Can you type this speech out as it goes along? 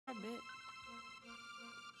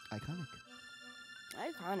Iconic.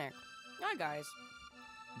 Iconic. Hi, guys.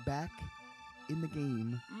 Back in the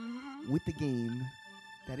game Mm-hmm. with the game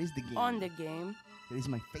that is the game. On the game. That is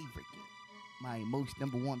my favorite game. My most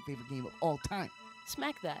number one favorite game of all time.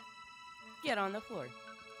 Smack that. Get on the floor.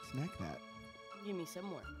 Smack that. Give me some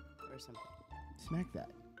more. Or something. Smack that.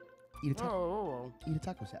 Eat a taco. Oh. Eat a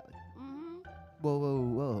taco salad. Mm-hmm. Whoa, whoa,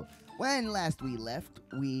 whoa. When last we left,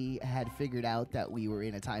 we had figured out that we were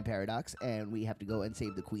in a time paradox and we have to go and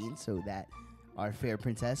save the queen so that our fair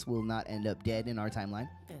princess will not end up dead in our timeline.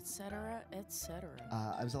 Etc. Etc.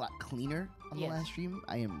 I was a lot cleaner on the Yes. last stream.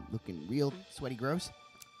 I am looking real sweaty gross,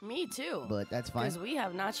 Me too. but that's fine. Because we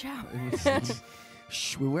have not showered.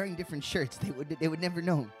 Shh, we're wearing different shirts. They would never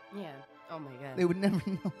know. Yeah. Oh my god. They would never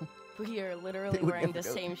know. We are literally They would wearing the never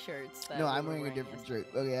know. same shirts. That No, we I'm were wearing a different yesterday.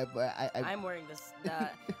 shirt. Okay, but I'm wearing this.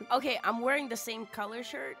 Okay, I'm wearing the same color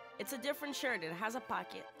shirt. It's a different shirt. It has a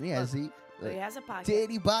pocket. yeah, Look, see, it has a pocket.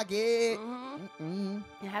 titty pocket. Mhm. Mm-mm.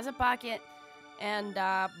 It has a pocket, and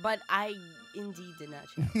but I indeed did not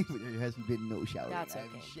shower. There hasn't been no shower. That's I've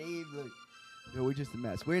okay. shaved. Look, no, we're just a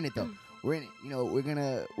mess. We're in it though. We're in it. You know,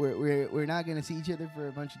 we're not gonna see each other for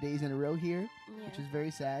a bunch of days in a row here, which Yeah. is very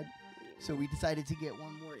sad. So we decided to get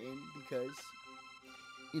one more in because,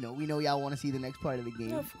 you know, we know y'all want to see the next part of the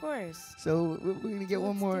game. Of course. So we're gonna get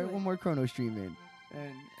Let's do it. one more Chrono stream in,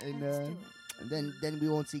 and Let's do then we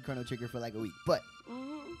won't see Chrono Trigger for like a week, but it.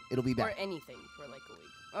 Mhm. it'll be Or back. anything for like a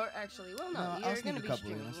week. Or actually, well, no, I'll you're sneak gonna a be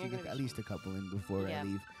couple in. streaming. I'll You're sneak gonna be at least a couple in before Yeah. I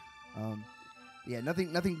leave. Yeah,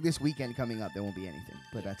 nothing this weekend coming up. There won't be anything,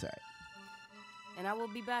 but that's all right. And I will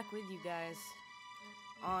be back with you guys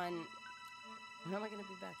on. When am I gonna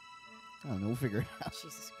be back? I don't know. We'll figure it out.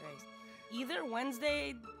 Jesus Christ. Either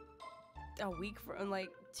Wednesday, a week from like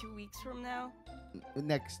 2 weeks from now.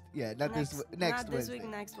 Next, yeah, not Next next this Wednesday. week,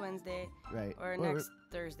 next Wednesday, Right. or next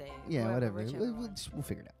Thursday. Yeah, whatever. whichever We'll, one. we'll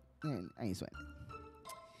figure it out. Yeah, I ain't sweating.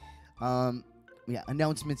 Yeah,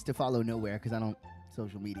 announcements to follow nowhere because I don't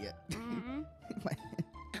social media. Mhm. Fuck.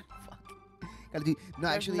 Gotta do. No,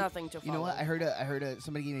 There's actually, nothing to follow. you know what? I heard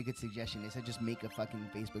somebody gave me a good suggestion. They said just make a fucking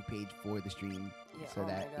Facebook page for the stream, Yeah, so oh my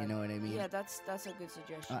that you God. know what I mean. Yeah, that's a good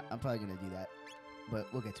suggestion. I'm probably gonna do that,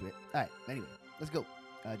 but we'll get to it. All right. Anyway, let's go.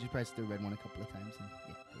 Just press the red one a couple of times, and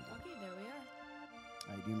yeah. There you go. Okay, there we are.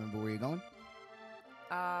 All right. Do you remember where you're going?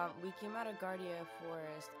 We came out of Guardia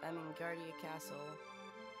Castle.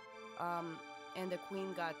 And the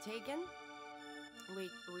queen got taken.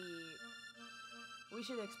 We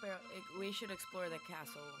should explore the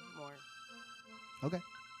castle more. Okay.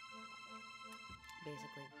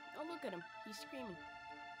 Basically. Oh, look at him. He's screaming.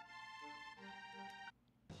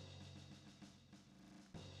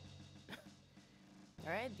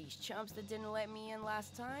 All right, these chumps that didn't let me in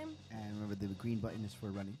last time. And remember, the green button is for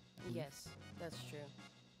running. Yes, that's true.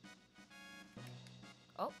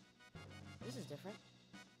 Oh, this is different.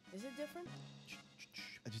 Is it different?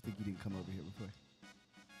 I just think you didn't come over here before.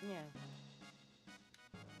 Yeah.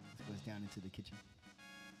 This goes down into the kitchen.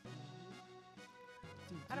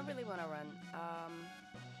 I don't really want to run.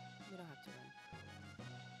 We don't have to run.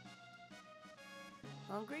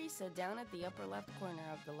 Hungry? Sit down at the upper left corner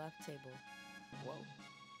of the left table. Whoa.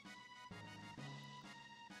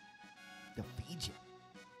 The feed you.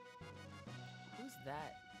 Who's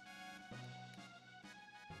that?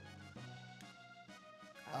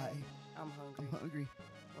 I'm hungry. I'm hungry.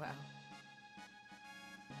 Wow.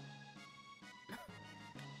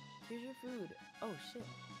 Here's your food. Oh, shit.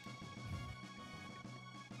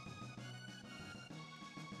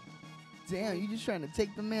 Damn, you just trying to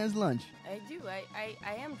take the man's lunch. I do. I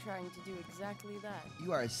am trying to do exactly that.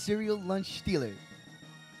 You are a serial lunch stealer.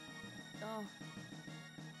 Oh.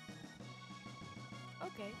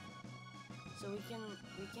 Okay. So we can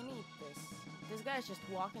eat this. This guy's just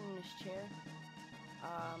walking in his chair.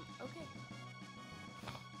 Okay.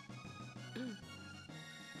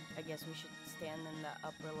 I guess we should stand in the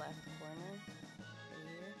upper left corner. Right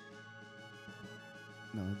here.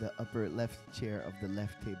 No, the upper left chair of the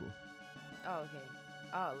left table. Oh, okay.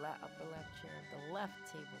 Oh, upper left chair of the left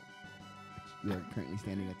table. You are currently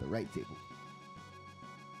standing at the right table.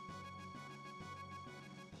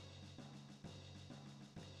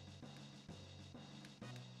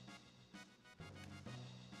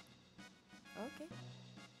 Okay.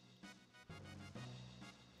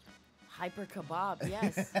 Hyper kebab,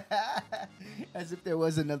 yes. As if there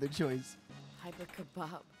was another choice. Hyper kebab. Oh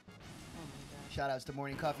my gosh. Shout outs to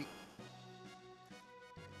Morning Coffee.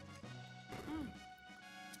 Mm.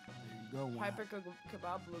 There you go. Wow. Hyper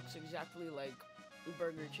kebab looks exactly like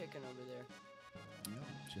burger chicken over there.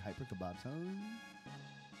 Yeah, it's your hyper kebabs, huh?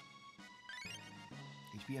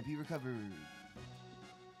 HPMP recovered.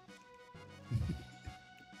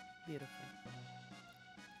 Beautiful.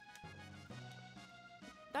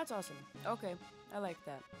 That's awesome. Okay, I like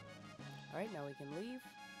that. All right, now we can leave.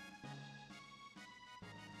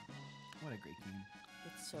 What a great game.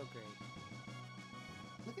 It's so great.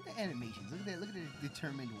 Look at the animations. Look at the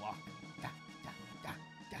determined walk. Da, da, da,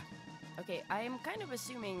 da. Okay, I am kind of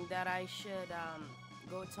assuming that I should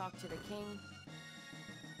go talk to the king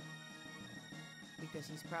because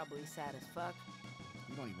he's probably sad as fuck.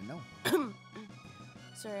 You don't even know.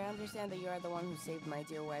 Sir, I understand that you are the one who saved my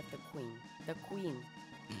dear wife, the queen. The queen.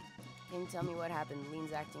 Can you tell me what happened?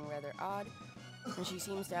 Lean's acting rather odd, and she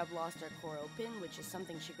seems to have lost her coral pin, which is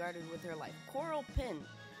something she guarded with her life. Coral pin.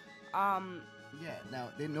 Yeah.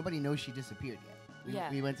 Now nobody knows she disappeared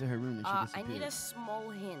yet. We went to her room and she disappeared. I need a small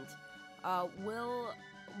hint.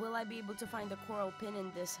 Will I be able to find the coral pin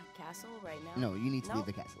in this castle right now? No, you need to leave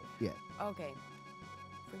the castle. Yeah. Okay.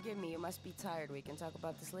 Forgive me, you must be tired. We can talk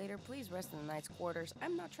about this later. Please rest in the knight's quarters.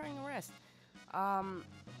 I'm not trying to rest.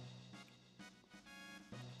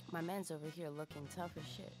 My man's over here looking tough as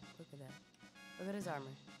shit. Look at that. Look at his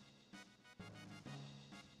armor.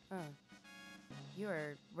 Huh. You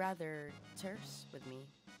are rather terse with me,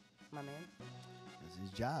 my man. That's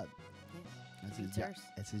his job. Yes. That's his job.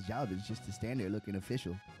 That's his job. It's just to stand there looking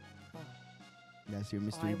official. Oh. That's your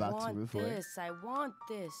mystery box to root for. I want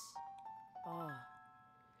this. Oh.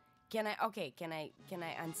 Can I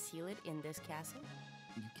unseal it in this castle?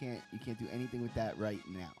 You can't do anything with that right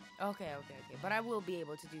now. Okay. But I will be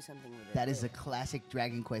able to do something with it. That is a classic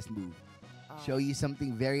Dragon Quest move. Oh. Show you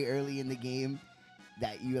something very early in the game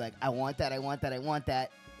that you're like, I want that,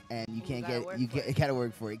 and you can't get it. You gotta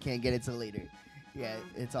work for it. You can't get it till later. Yeah,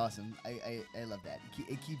 it's awesome. I love that.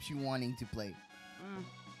 It keeps you wanting to play.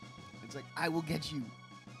 It's like, I will get you.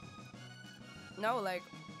 No, like,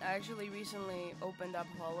 I actually recently opened up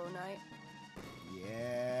Hollow Knight.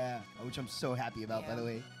 Yeah, which I'm so happy about, by the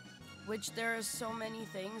way. Which there are so many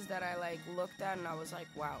things that I like looked at and I was like,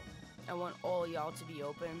 wow, I want all y'all to be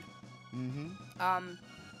open.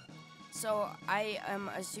 So I am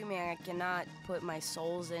assuming I cannot put my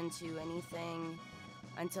souls into anything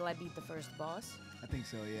until I beat the first boss. I think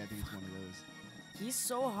so. Yeah, I think it's one of those. He's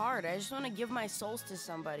so hard. I just want to give my souls to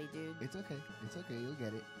somebody, dude. It's okay. You'll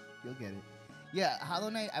get it. Yeah, Hollow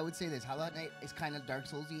Knight, I would say this. Hollow Knight is kind of Dark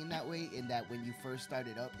Soulsy in that way, in that when you first start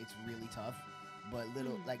it up, it's really tough. But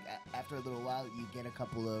after a little while, you get a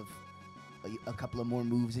couple of more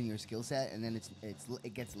moves in your skill set, and then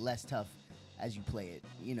it gets less tough as you play it,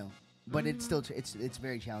 you know. But it's still it's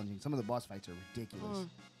very challenging. Some of the boss fights are ridiculous.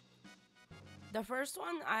 The first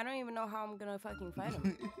one, I don't even know how I'm gonna fucking fight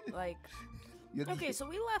him. Like. Okay, so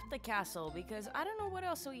we left the castle because I don't know what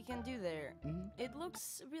else we can do there. It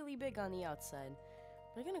looks really big on the outside.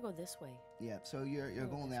 We're gonna go this way. Yeah. So your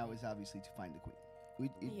goal now is obviously to find the queen.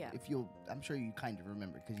 If you'll, I'm sure you kind of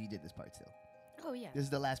remember because you did this part still. Oh yeah. This is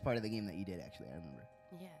the last part of the game that you did actually. I remember.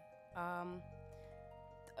 Yeah.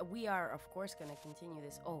 We are of course gonna continue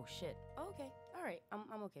this. Oh shit. Okay. All right.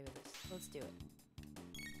 I'm okay with this. Let's do it.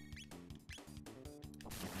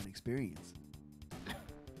 An experience.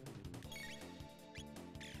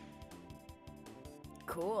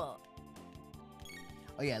 Cool.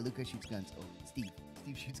 Oh yeah, Luca shoots guns. Oh, Steve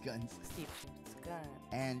shoots guns. Steve shoots guns.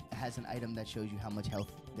 And has an item that shows you how much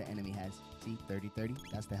health the enemy has. See,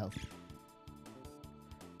 30-30. That's the health.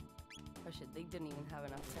 Oh shit, they didn't even have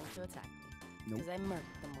enough time to attack me. Nope. Because I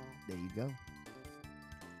murked them all. There you go.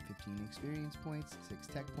 15 experience points, 6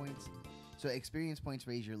 tech points. So experience points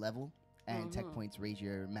raise your level, and tech points raise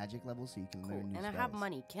your magic level, so you can learn new spells. And I have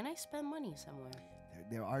money. Can I spend money somewhere?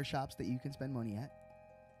 There are shops that you can spend money at.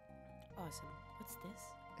 Awesome. What's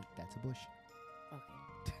this? That's a bush.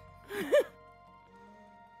 Okay.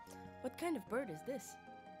 What kind of bird is this?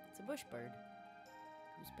 It's a bush bird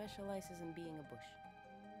who specializes in being a bush.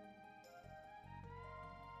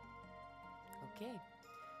 Okay.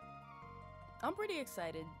 I'm pretty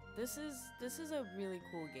excited. This is a really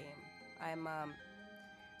cool game.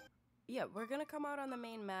 Yeah, we're gonna come out on the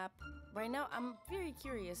main map. Right now, I'm very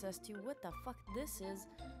curious as to what the fuck this is.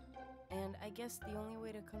 And I guess the only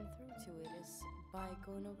way to come through to it is by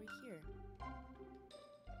going over here.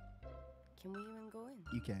 Can we even go in?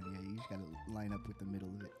 You can, yeah. You just gotta line up with the middle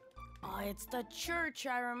of it. Oh, it's the church,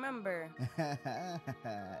 I remember.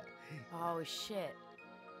 Oh, shit.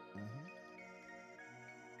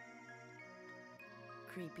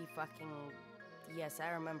 Creepy fucking... Yes, I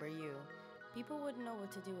remember you. People wouldn't know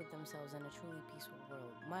what to do with themselves in a truly peaceful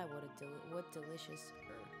world. My, what delicious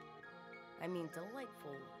I mean,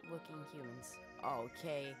 delightful looking humans.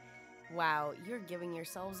 Okay. Wow, you're giving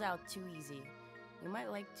yourselves out too easy. You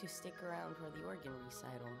might like to stick around for the organ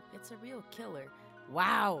recital. It's a real killer.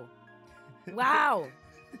 Wow. Wow.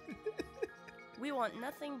 We want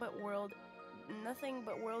nothing but world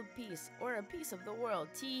peace, or a piece of the world.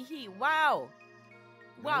 Tee hee. Wow.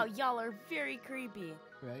 Wow, Right? y'all are very creepy.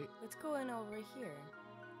 Right? Let's go in over here.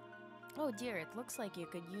 Oh dear, it looks like you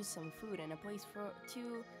could use some food and a place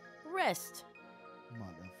to rest.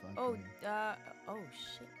 Motherfucker. Oh, oh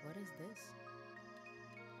shit, what is this?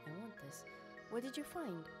 I want this. What did you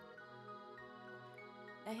find?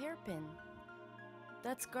 A hairpin.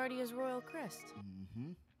 That's Guardia's royal crest.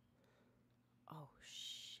 Mm-hmm. Oh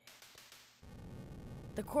shit.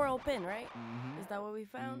 The coral pin, right? Mm-hmm. Is that what we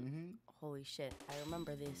found? Mm-hmm. Holy shit, I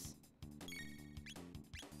remember this.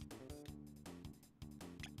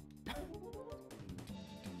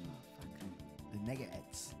 The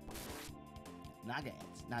Nega-Ets.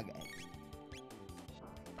 Naga-Ets. Naga-Ets.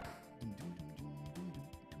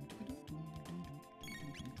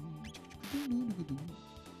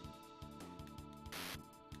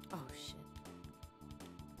 Oh shit.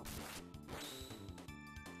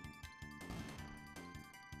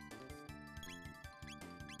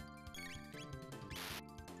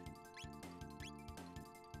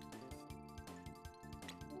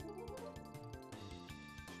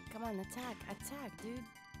 Come on, attack, dude.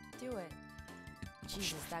 Do it.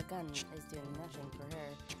 Jesus, that gun is doing nothing for her.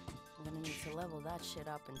 I'm gonna need to level that shit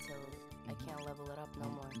up until I can't level it up no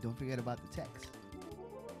more. Don't forget about the text.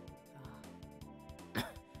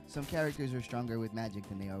 Some characters are stronger with magic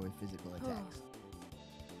than they are with physical attacks.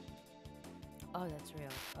 Oh, that's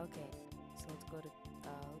real. Okay, so let's go to text.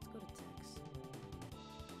 Oh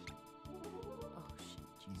shit,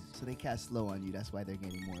 Jesus. So they cast slow on you. That's why they're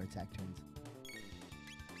getting more attack turns.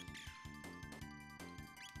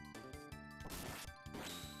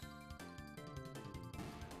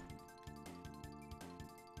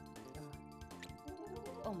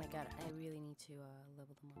 Oh my god, I really need to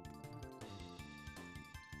level them up.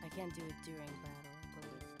 I can't do it during battle, I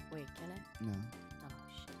believe. Wait, can I? No. Oh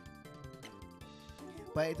shit.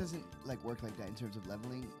 But it doesn't like work like that in terms of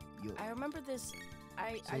leveling. I remember this.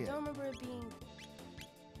 I don't remember it being.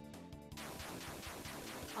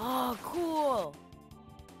 Oh, cool.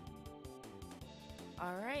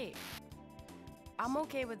 All right. I'm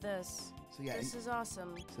okay with this. So yeah, This is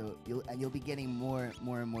awesome. so you'll be getting more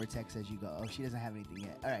and more text as you go. Oh, she doesn't have anything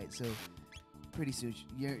yet. All right, so pretty soon,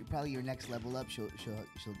 probably your next level up, she'll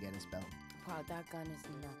get a spell. Wow, that gun is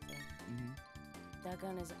nothing. Mm-hmm. That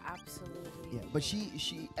gun is absolutely. Yeah, but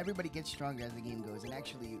everybody gets stronger as the game goes, and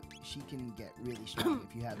actually she can get really strong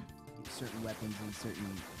if you have certain weapons and certain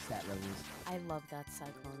stat levels. I love that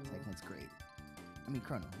Cyclone move. Cyclone's great. I mean,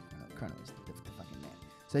 Chrono is the fucking man.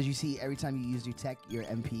 So as you see, every time you use your tech, your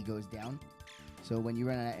MP goes down. So when you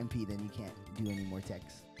run out of MP, then you can't do any more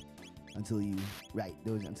techs until you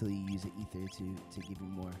use the ether to give you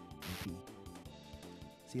more MP.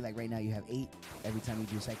 See, like right now you have 8. Every time you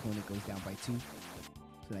do Cyclone, it goes down by 2.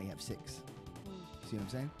 So now you have 6. See what I'm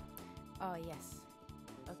saying? Oh yes.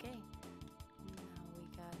 Okay. Now we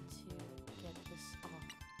got to get this off.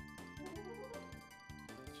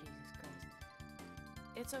 Jesus Christ.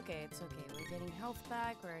 It's okay. We're getting health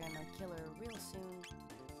back. We're gonna kill her real soon. Let's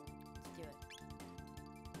do it.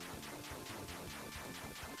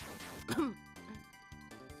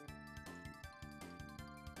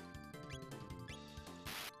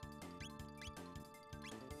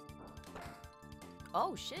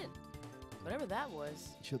 Oh shit. Whatever that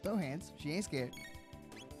was. She'll throw hands. She ain't scared.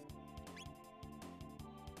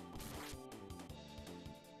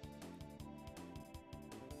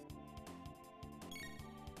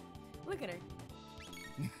 Look at her.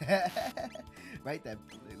 Right, that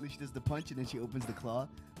she does the punch and then she opens the claw.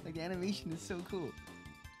 Like the animation is so cool.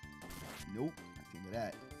 Nope, not the end of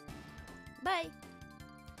that. Bye.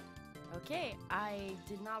 Okay, I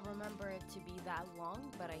did not remember it to be that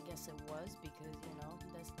long, but I guess it was because,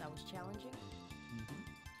 that was challenging. Mm-hmm.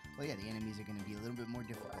 Well, yeah, the enemies are going to be a little bit more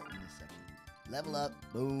difficult in this section. Level up,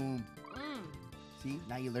 boom. See,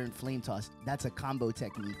 now you learn flame toss. That's a combo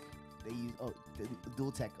technique. They use, the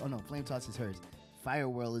dual tech. Oh no, flame toss is hers. Fire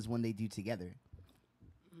whirl is one they do together.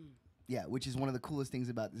 Yeah, which is one of the coolest things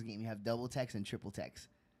about this game. You have double techs and triple techs,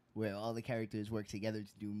 where all the characters work together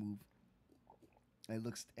to do a move. It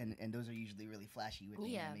looks and those are usually really flashy with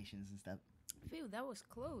the animations and stuff. Phew, that was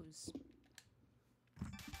close.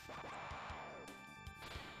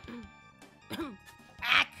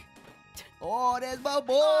 Ack! Oh, there's my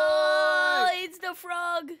boy! Oh, it's the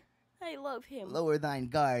frog. I love him. Lower thine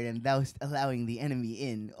guard, and thou allowing the enemy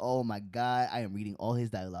in. Oh my God, I am reading all his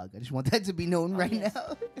dialogue. I just want that to be known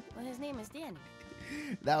now. Well, his name is Danny.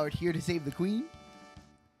 Thou art here to save the queen?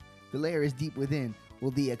 The lair is deep within.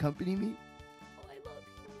 Will thee accompany me? Oh, I love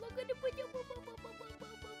him. Look at him.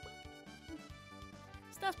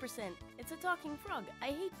 Stars percent. It's a talking frog. I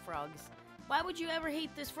hate frogs. Why would you ever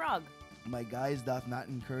hate this frog? My guise doth not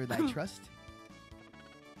incur thy trust.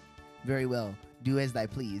 Very well. Do as thy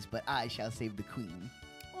please, but I shall save the queen.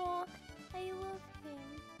 Oh, I love him.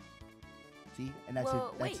 See? And that's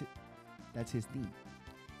Well, it. That's his theme.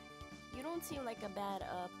 You don't seem like a bad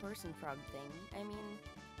person frog thing. I mean,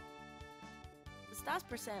 Stars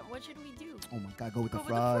percent. What should we do? Oh my god, go with Go the with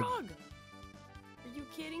frog. the frog. Are you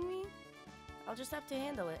kidding me? I'll just have to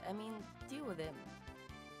handle it. I mean, deal with it.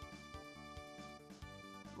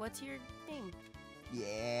 What's your name?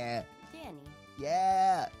 Yeah. Danny.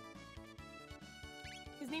 Yeah.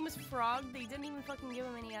 His name is Frog. They didn't even fucking give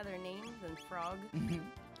him any other name than Frog.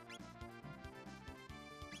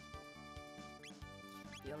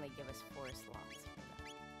 You only give us 4 slots for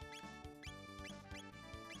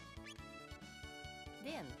that.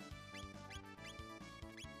 Dan.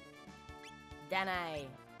 Danai.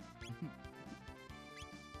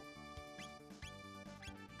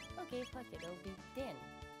 Okay, fuck it. It'll be Danny.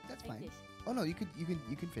 That's Like fine. this. Oh no, you can fit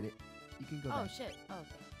it. You can go Oh back. shit. Oh,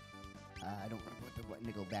 okay. I don't remember what the button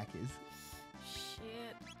to go back is.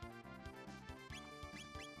 Shit.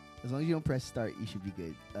 As long as you don't press start, you should be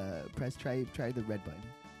good. Try the red button.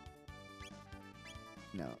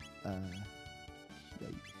 No.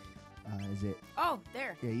 Is it? Oh,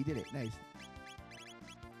 there. Yeah, you did it. Nice.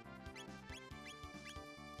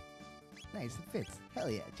 Nice, it fits. Hell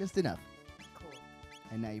yeah, just enough. Cool.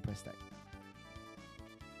 And now you press start.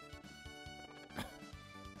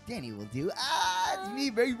 Danny will do. Ah, it's me,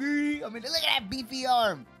 baby. I mean, look at that beefy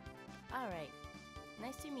arm. All right.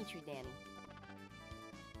 Nice to meet you, Danny.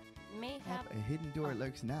 Mayhap. A hidden door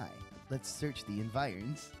lurks nigh. Let's search the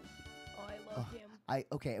environs. Oh, I love him.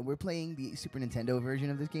 Okay, and we're playing the Super Nintendo version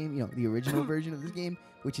of this game, you know, the original version of this game,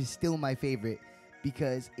 which is still my favorite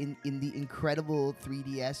because in the incredible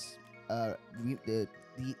 3DS, no,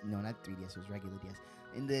 not 3DS, it was regular DS.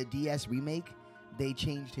 In the DS remake, they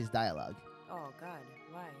changed his dialogue Oh God,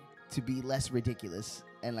 why? to be less ridiculous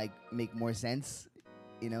and like make more sense,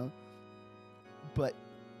 you know. But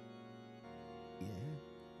yeah.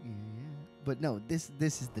 But no, this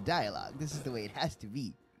is the dialogue. This is the way it has to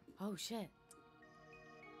be. Oh shit.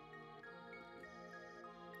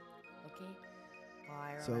 Okay. Oh,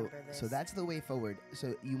 I So remember this. so that's the way forward.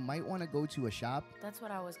 So you might want to go to a shop That's what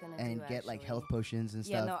I was gonna do. and get like actually. health potions and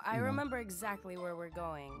Yeah, stuff. no, I you know. remember exactly where we're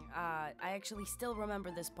going. I actually still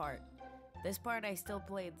remember this part. This part I still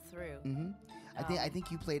played through. Mm-hmm. I think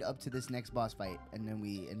you played up to this next boss fight, and then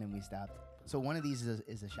we stopped. So one of these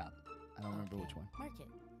is a shop. I don't remember Okay. which one. Market.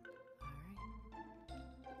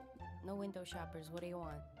 All right. No window shoppers. What do you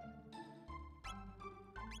want?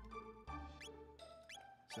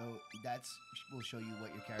 So will show you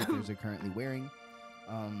what your characters are currently wearing.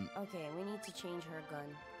 Okay, we need to change her gun.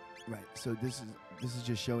 Right. So this is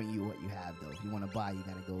just showing you what you have, though. If you want to buy, you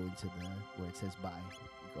gotta go into the where it says buy.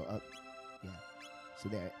 Go up. Yeah. So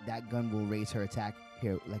there, that gun will raise her attack.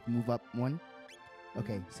 Here, like move up one.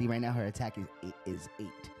 Okay. See, right now her attack is 8.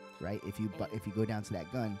 Right. If you go down to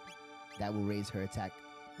that gun, that will raise her attack.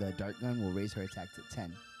 The dart gun will raise her attack to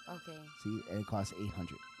 10. Okay. See, and it costs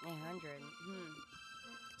 800. 800.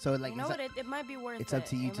 So like You know what? It might be worth it. it's up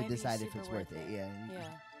to you It to might be decide if super it's worth it. Yeah.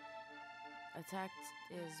 Yeah. Attack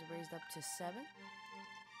is raised up to 7.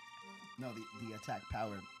 No, the attack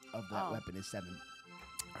power of that Oh. weapon is 7.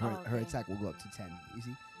 Oh, Her okay. attack will go up to 10. You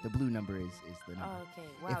see, the blue number is the number. Oh, okay.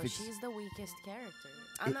 Wow, it's- she's the weakest character.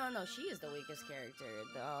 It- No, she is the weakest character.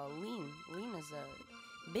 Lean is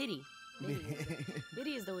a Biddy.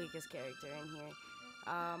 Biddy is the weakest character in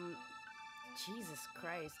here. Jesus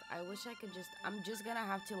Christ. I wish I could I'm just gonna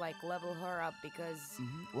have to like level her up because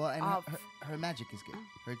Well, and Oh, her magic is good.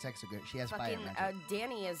 Her attacks are good. She has fire fucking magic.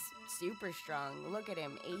 Danny is super strong. Look at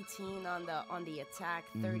him. 18 on the attack,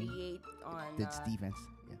 38 on That's defense.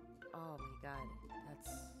 Yeah. Oh my god.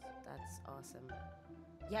 That's awesome.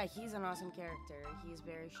 Yeah, he's an awesome character. He's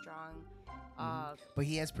very strong. But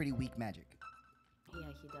he has pretty weak magic. Yeah,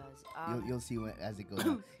 he does. You'll see as it goes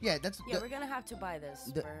on. Yeah, that's. Yeah, we're gonna have to buy this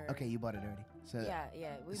for her. Okay, you bought it already. So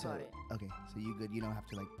Yeah, we bought it. Okay, so you good. You don't have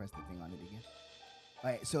to like press the thing on it again. All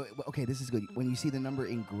right. So okay, this is good. When you see the number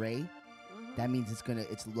in gray, that means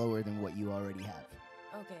it's lower than what you already have.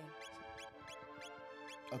 Okay.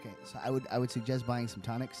 Okay, so I would suggest buying some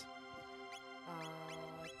tonics.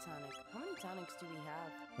 Tonic. How many tonics do we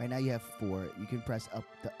have? Right now you have 4. You can press up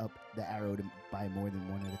the arrow to buy more than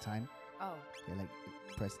one at a time. Oh. Yeah, like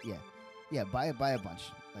press buy a bunch.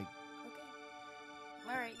 Like Okay.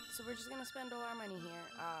 All right. So we're just gonna spend all our money here.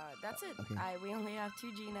 That's it. Okay. We only have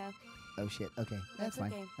 2G now. oh shit. Okay, that's That's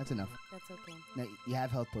fine. okay. That's enough. That's okay. Now you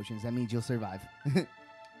have health potions. That means you'll survive.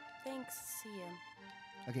 Thanks. See ya.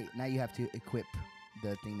 Okay, now you have to equip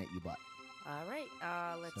the thing that you bought. All right,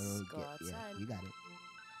 let's go outside. Yeah, you got it.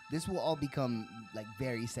 This will all become like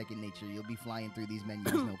very second nature. You'll be flying through these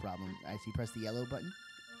menus, no problem. I see. Press the yellow button.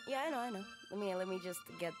 Yeah, I know. Let me just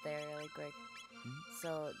get there really quick.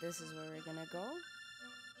 So this is where we're gonna go.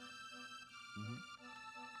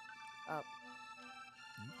 Up.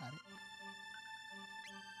 You got it.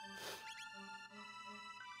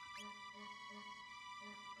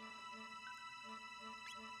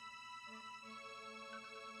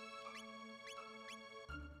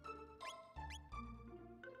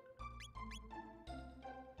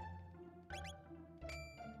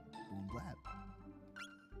 Boom blap.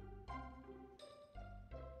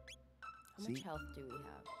 How much health do we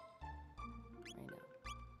have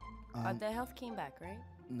right now? The health came back, right?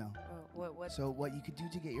 No. What? So what you could do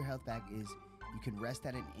to get your health back is you can rest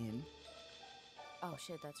at an inn. Oh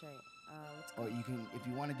shit, that's right. Let's go. Or you can, if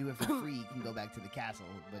you want to do it for free, you can go back to the castle,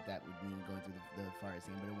 but that would mean going through the forest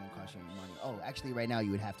thing, but it won't cost you any money. Oh, actually, right now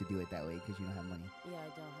you would have to do it that way because you don't have money. Yeah, I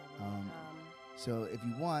don't have money. So if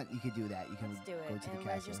you want, you could do that. You can Let's do it, go to the and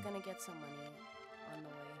castle. we're just gonna get some money on the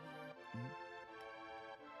way here.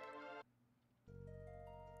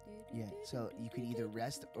 Yeah, so you could either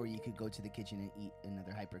rest or you could go to the kitchen and eat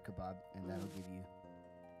another hyper kebab, and that'll give you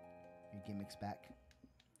your gimmicks back.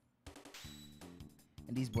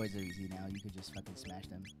 And these boys are easy now. You could just fucking smash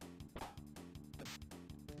them.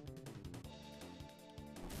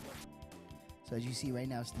 So as you see right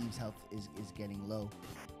now, Steve's health is getting low.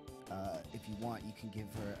 If you want, you can give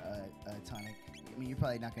her a tonic. I mean, you're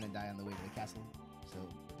probably not going to die on the way to the castle, so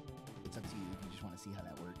it's up to you if you just want to see how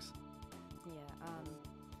that works. Yeah,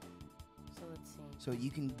 so let's see. So you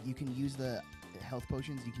can use the health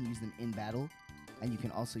potions, you can use them in battle, and you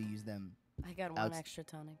can also use them. I got one extra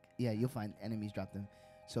tonic. Yeah, you'll find enemies drop them.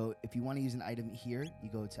 So if you want to use an item here, you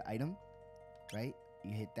go to item, right?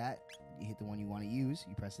 You hit that, you hit the one you want to use,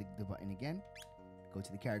 you press the button again, go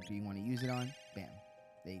to the character you want to use it on, bam.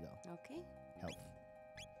 There you go. Okay. Health.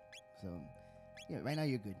 So, yeah, right now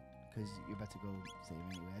you're good because you're about to go save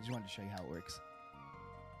anyway. I just wanted to show you how it works.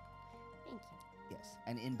 Thank you. Yes,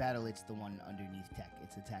 and in battle, it's the one underneath tech.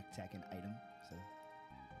 It's attack, tech, and item. So.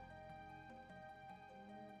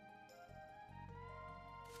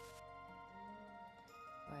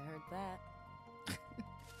 I heard that.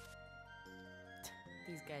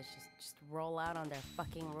 These guys just roll out on their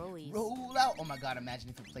fucking rollies. Roll out! Oh my god, imagine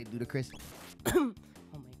if it played Ludacris. Oh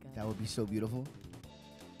my god. That would be so beautiful.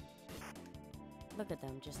 Look at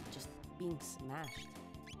them just being smashed.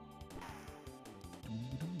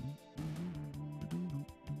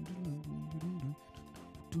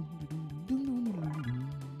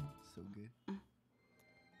 So good.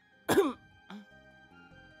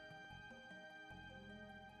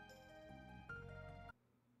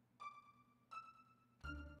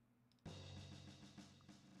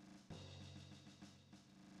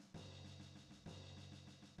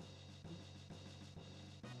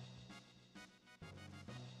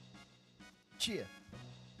 Cheer.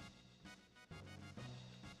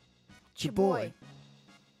 Chaboy.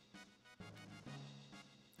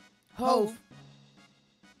 Hove.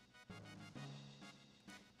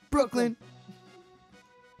 Brooklyn.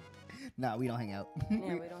 Nah, we don't hang out. Yeah,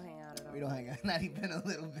 we don't hang out at all. We don't hang out. Not even a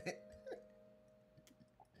little bit.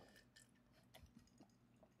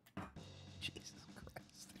 Jesus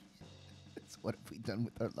Christ. What have we done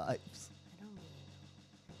with our lives? I don't really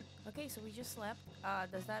know. Okay, so we just slept.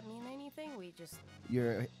 Does that mean anything? We just...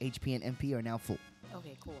 Your HP and MP are now full.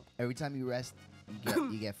 Okay, cool. Every time you rest,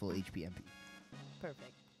 you get full HP MP.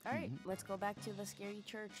 Perfect. All right, let's go back to the scary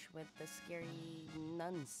church with the scary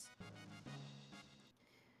nuns.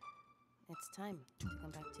 It's time to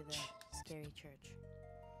come back to the scary church.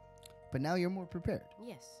 But now you're more prepared.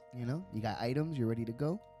 Yes. You know, you got items, you're ready to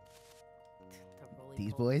go.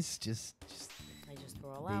 These boys just they just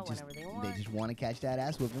roll out whenever they want. They just want to catch that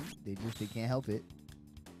ass whipping. They can't help it.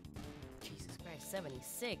 Jesus Christ,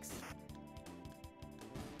 76.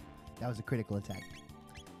 That was a critical attack.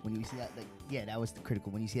 When you see that, like, yeah, that was the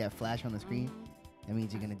critical. When you see that flash on the screen, that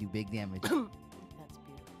means you're gonna do big damage. That's beautiful.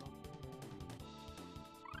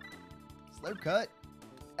 Slurp cut.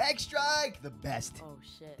 X strike, the best. Oh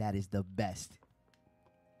shit. That is the best.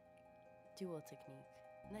 Dual technique.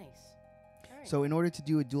 Nice. All right. So in order to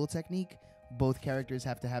do a dual technique, both characters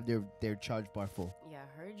have to have their charge bar full. Yeah,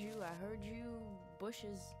 I heard you.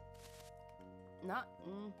 Bushes. Not.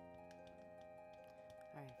 All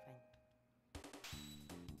right, fine.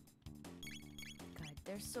 God,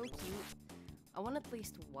 they're so cute. I want at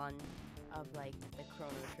least one of like the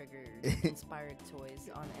Chrono Trigger inspired toys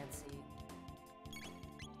on Etsy.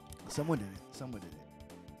 Someone did it.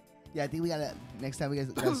 Yeah, I think we gotta next time we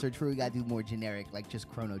gotta search for. We gotta do more generic, like just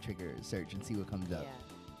Chrono Trigger search and see what comes up. Yeah.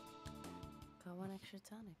 Got one extra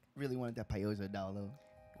tonic. Really wanted that Payosa doll though.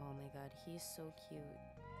 Oh my god, he's so cute.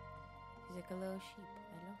 He's like a little sheep.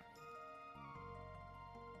 I love him.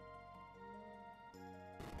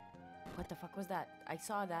 What the fuck was that? I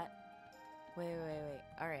saw that. Wait.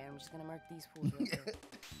 Alright, I'm just gonna mark these fools real quick.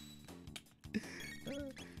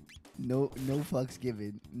 No fucks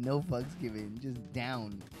given. No fucks given. Just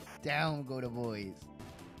down. Down go the boys.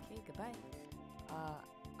 Okay, goodbye.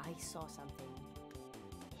 I saw something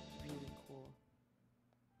really cool.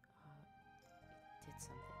 It did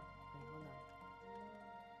something. Wait, hold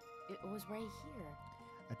on. It was right here.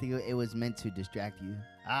 I think it was meant to distract you.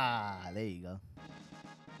 Ah, there you go.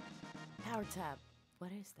 Power tab.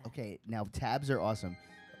 What is that? Okay, now tabs are awesome.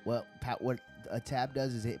 What a tab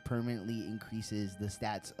does is it permanently increases the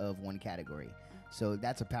stats of one category. So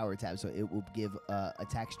that's a power tab. So it will give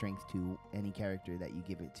attack strength to any character that you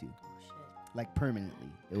give it to. Oh shit. Like permanently.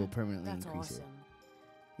 It will permanently That's increase awesome. it.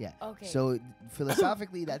 Yeah. Okay. So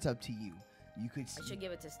philosophically, that's up to you. You could. I should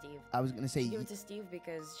give it to Steve. I was gonna say. Give it to Steve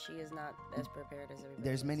because she is not as prepared as everybody.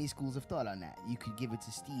 There's else. many schools of thought on that. You could give it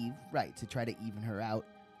to Steve, right, to try to even her out,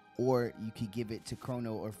 or you could give it to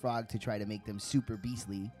Chrono or Frog to try to make them super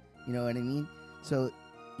beastly. You know what I mean? So,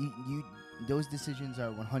 you those decisions are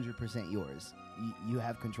 100% yours. You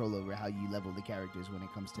have control over how you level the characters when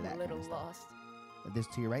it comes to that. A little kind of stuff. lost. This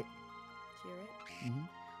to your right. To your right? Mm-hmm.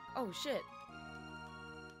 Oh shit.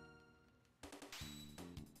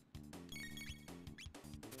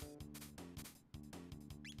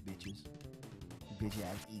 Bitches. Bitch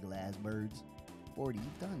ass, eagle ass birds. 40, you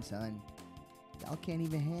done, son. Y'all can't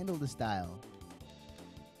even handle the style.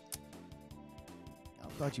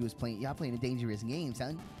 Y'all thought you was playing. Y'all playing a dangerous game,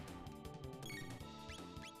 son.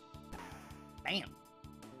 Bam.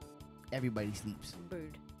 Everybody sleeps.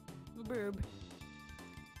 Bird. Burb.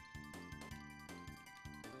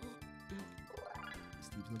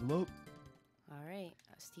 Steve's level up. Alright.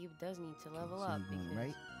 Steve does need to level So up. you're going because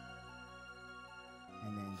right.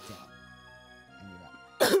 And then down. And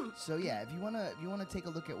you're out. So yeah, if you wanna take a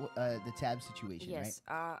look at the tab situation, yes,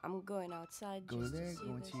 right? I'm going outside. Go just there, to see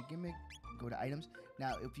go this. into your gimmick, go to items.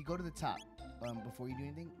 Now, if you go to the top, before you do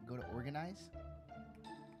anything, go to organize.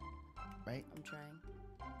 Right? I'm trying.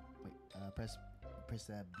 Wait, press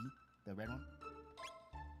B, the red one.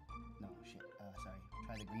 No, shit. Sorry.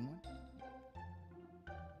 Try the green one.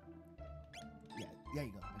 Yeah, there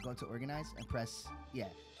you go. And go to organize and press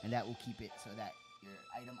and that will keep it so that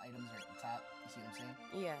your items are at the top. You see what I'm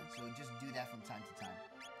saying? Yeah. So just do that from time to time.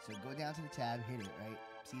 So go down to the tab, hit it, right?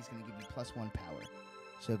 See, it's gonna give you +1 power.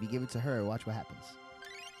 So if you give it to her, watch what happens.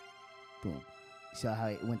 Boom. You saw how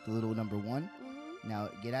it went the little number 1? Mm-hmm. Now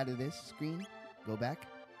get out of this screen, go back.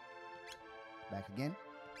 Back again.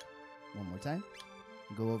 One more time.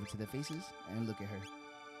 Go over to the faces and look at her.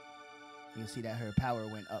 You'll see that her power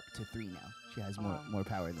went up to 3 now. She has more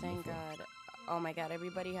power than Thank before. God. Oh my God,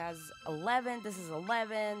 everybody has 11. This is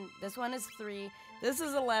 11. This one is 3. This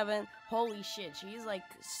is 11. Holy shit, she's like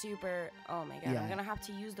super. Oh my God, Yeah. I'm gonna have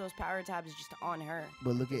to use those power tabs just on her.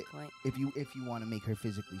 But look at Point. if you want to make her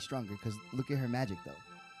physically stronger, because look at her magic though.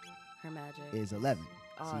 Her magic Is 11.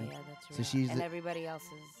 Oh See? yeah, that's right. So she's and the- everybody else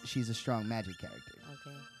is She's a strong magic character.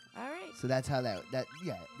 okay. All right. So that's how that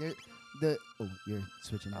you're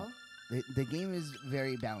switching out. Oh, The game is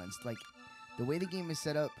very balanced. Like the way the game is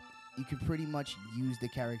set up, you can pretty much use the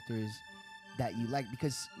characters that you like,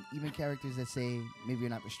 because even characters that say maybe you're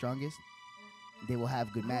not the strongest, they will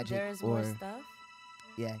have good magic, There's or more stuff.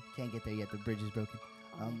 yeah, can't get there yet. The bridge is broken.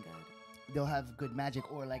 Oh my um, God. They'll have good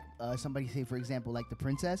magic, or like somebody say, for example, like the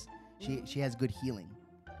princess, she has good healing.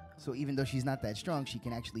 So even though she's not that strong, she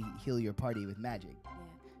can actually heal your party with magic. Yeah.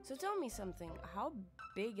 So tell me something. How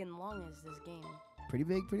big and long is this game? Pretty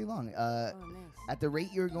big, pretty long. Oh, nice. At the rate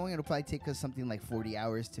you're going, it'll probably take us something like 40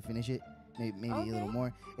 hours to finish it, maybe a little Okay.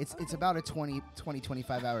 more. It's Okay. about a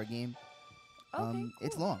 25 hour game. Okay,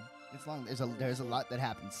 It's cool. long. It's long. There's a lot that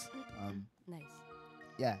happens. Nice.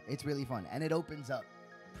 Yeah, it's really fun, and it opens up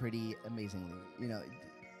pretty amazingly. You know,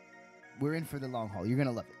 we're in for the long haul. You're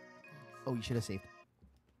gonna love it. Nice. Oh, you should have saved.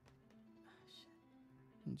 Ah,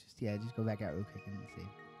 shit. Just go back out real quick and save.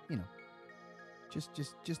 You know, just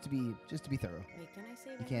to be thorough. Wait, can I save?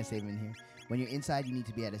 You in can't here? save in here. When you're inside, you need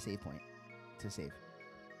to be at a save point to save.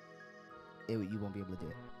 You won't be able to do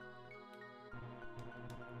it.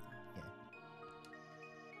 Yeah.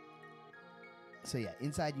 So yeah,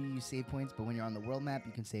 inside you use save points, but when you're on the world map,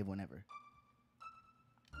 you can save whenever.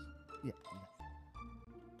 Yeah.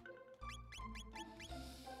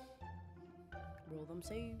 Roll them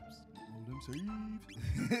saves. Roll them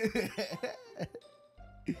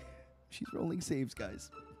saves. She's rolling saves,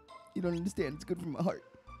 guys. You don't understand. It's good for my heart.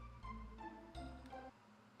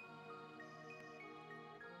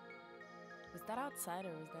 Was that outside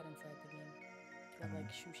or was that inside the game? That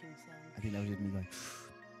like shooshing sound. I think that was just me going.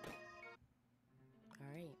 All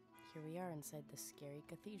right, here we are inside the scary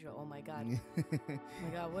cathedral. Oh my god! Oh my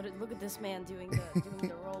god! Look at this man doing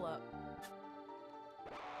the roll up.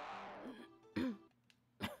 All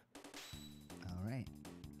right.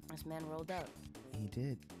 This man rolled up. He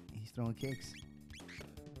did. He's throwing kicks.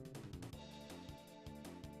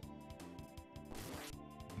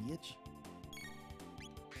 Bitch.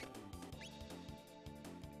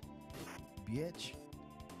 Bitch.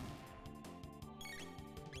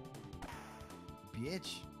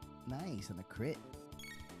 Bitch. Nice. And a crit.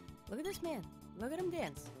 Look at this man. Look at him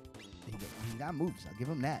dance. He got moves. I'll give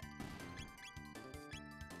him that.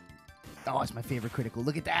 Oh, it's my favorite critical.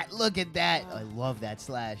 Look at that. Look at that. I love that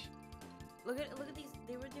slash. Look at these.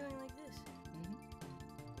 They were doing like this.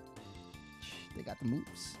 They got the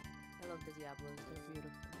moves. I love the Diablos. They're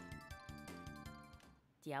beautiful.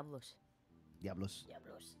 Diablos. Diablos.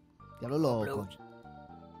 Diablos. Diablo loco.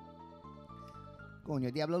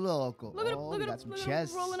 Coño, Diablo loco. Look at him. Oh, Look we at got him. some Look at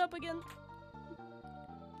chests. him rolling up again.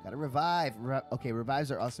 Got a revive. Okay,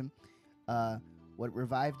 revives are awesome. What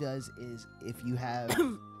revive does is if you have,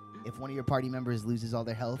 if one of your party members loses all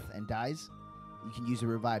their health and dies, you can use a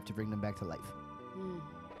revive to bring them back to life.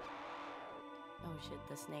 Oh shit,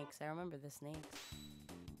 the snakes. I remember the snakes.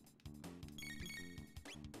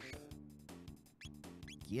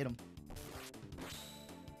 Get them.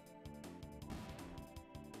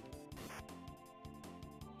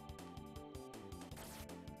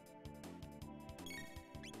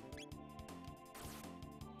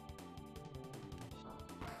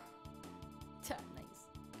 Nice.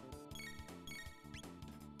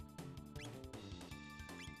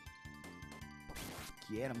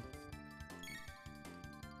 Get them.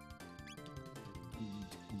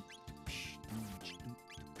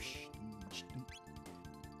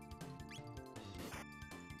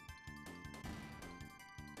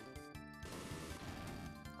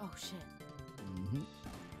 Oh shit.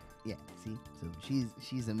 Yeah, see? So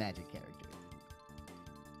she's a magic character.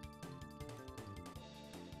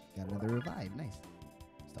 Got another revive. Nice.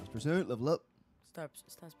 Stars percent, level up. Stars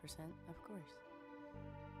percent, of course.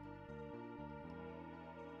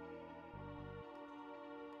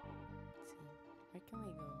 Let's see. Where can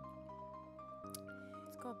we go?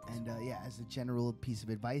 Let's go up this way. And yeah, as a general piece of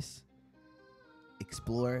advice,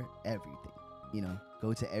 explore everything. You know,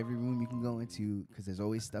 go to every room you can go into because there's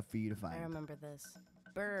always stuff for you to find. I remember this.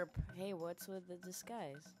 Burp. Hey, what's with the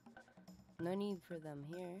disguise? No need for them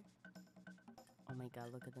here. Oh my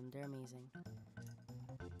god, look at them. They're amazing.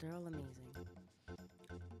 They're all amazing.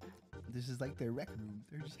 This is like their rec room.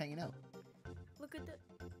 They're just hanging out. Look at the...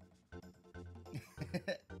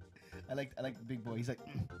 I like the big boy. He's like...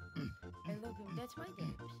 I love him. That's my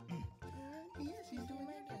dance. Yes, he's doing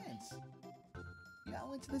my dance. Yeah, I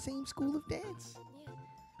went to the same school of dance.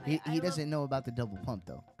 Yeah. He doesn't know about the double pump,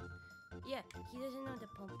 though. Yeah, he doesn't know the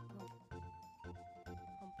pump.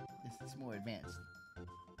 It's more advanced.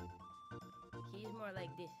 He's more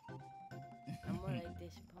like this. I'm more like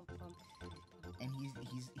this. Pump. And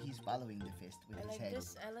he's following the fist with his head.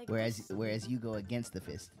 I like whereas you go against the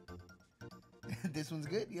fist. This one's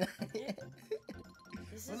good. Yeah.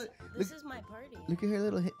 This is my party. Look at her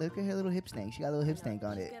little hip stank. She got a little hip stank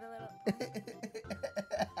on it.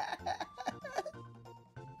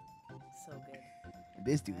 So good.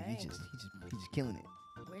 This dude, Right. he's just killing it.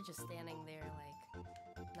 We're just standing there like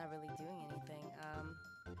not really doing anything.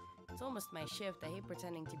 It's almost my shift. I hate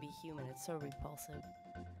pretending to be human. It's so repulsive.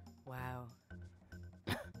 Wow.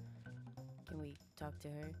 Can we talk to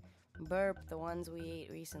her? Burp, the ones we ate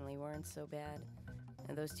recently weren't so bad.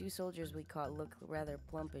 And those 2 soldiers we caught look rather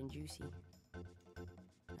plump and juicy.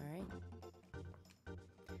 Alright.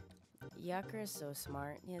 Yaker is so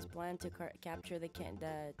smart. His plan to capture the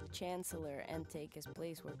Chancellor and take his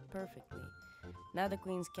place worked perfectly. Now the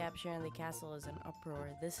Queen's capture and the castle is in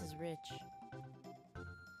uproar. This is rich.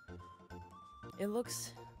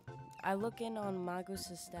 I look in on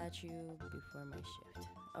Magus' statue before my shift.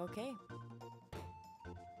 Okay.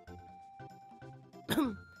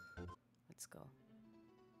 Let's go.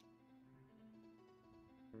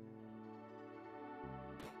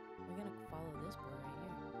 We're gonna follow this boy right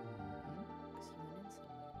here. Because he went in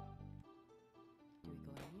somewhere. Do we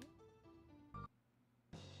go in here?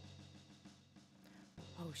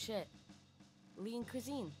 Oh shit. Lean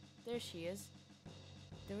Cuisine. There she is.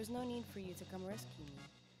 There was no need for you to come rescue me.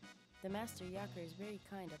 The Master Yaker is very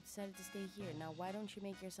kind. I've decided to stay here. Now why don't you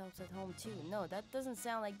make yourselves at home too? No, that doesn't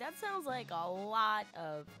sound like... That sounds like a lot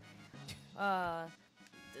of uh,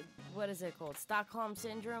 what is it called? Stockholm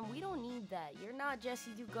syndrome. We don't need that. You're not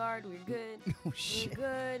Jesse Dugard. We're good. Oh shit. We're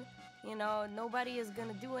good. You know, nobody is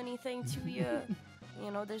gonna do anything to you.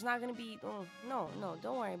 You know, there's not gonna be. Oh, no,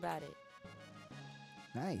 don't worry about it.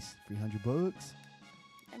 Nice. 300 bucks.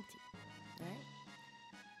 Empty. All right.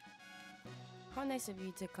 How nice of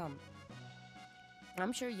you to come.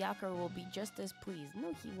 I'm sure Yakar will be just as pleased.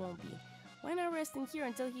 No, he won't be. Why not rest in here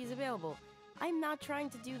until he's available? I'm not trying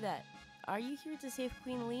to do that. Are you here to save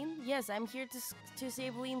Queen Lean? Yes, I'm here to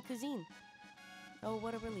save Lean Cuisine. Oh,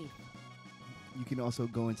 what a relief. You can also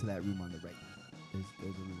go into that room on the right. There's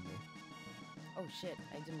a room there. Oh shit,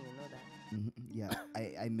 I didn't even know that. Yeah,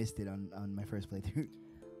 I missed it on my first playthrough.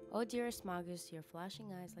 Oh dearest Magus, your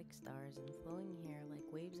flashing eyes like stars and flowing hair like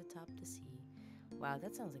waves atop the sea. Wow,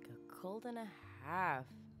 that sounds like a cold and a half.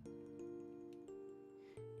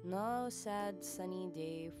 No sad sunny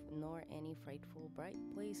day nor any frightful bright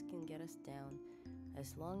place can get us down.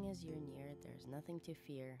 As long as you're near, there's nothing to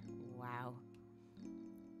fear. Wow.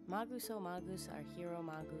 Magus, oh Magus, our hero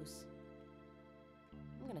Magus.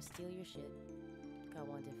 I'm gonna steal your shit. Got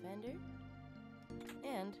one defender.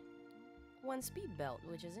 And one speed belt,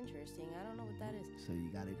 which is interesting. I don't know what that is. So you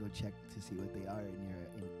gotta go check to see what they are in your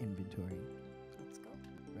inventory. Let's go.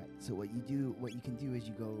 Right. So what you can do is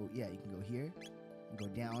you can go here, and go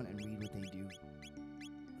down and read what they do.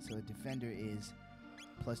 So a defender is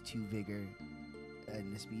 +2 vigor,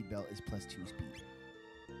 and the speed belt is +2 speed.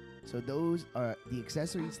 So those are the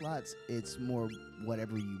accessory slots. It's more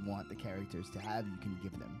whatever you want the characters to have, you can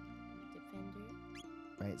give them. Defender.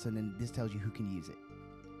 Right. So then this tells you who can use it.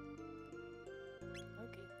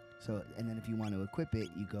 Okay. So, and then if you want to equip it,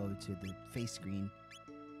 you go to the face screen,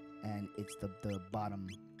 and it's the bottom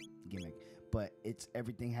gimmick. But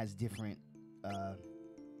everything has different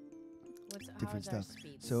different stuff.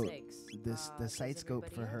 Speed? So 6. the sight scope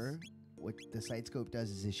for her, what the sight scope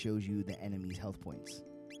does is it shows you the enemy's health points.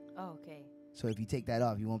 Oh, okay. So if you take that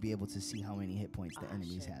off, you won't be able to see how many hit points the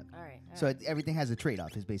enemies shit. have. All right. So everything has a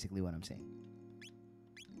trade-off is basically what I'm saying.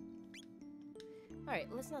 All right,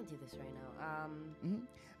 let's not do this right now.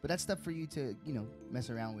 But that's stuff for you to, mess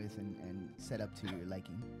around with and set up to your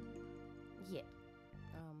liking. Yeah.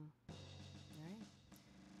 All right.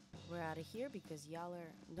 We're out of here because y'all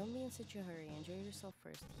are. Don't be in such a hurry. Enjoy yourself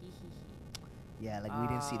first. Hee hee hee. Yeah, like we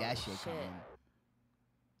didn't see that shit coming.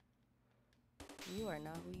 You are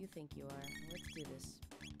not who you think you are. Let's do this.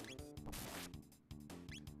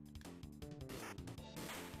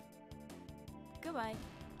 Goodbye.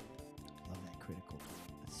 Love that critical.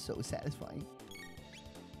 It's so satisfying.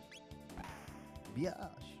 Biash.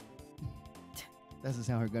 That's the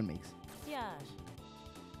sound her gun makes. Gosh.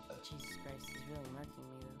 Jesus Christ, he's really marking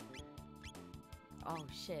me though. Oh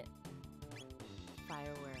shit.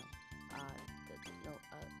 Fireware.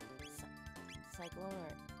 Cyclone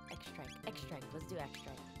or X-Strike. X-Strike. Let's do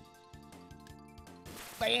X-Strike.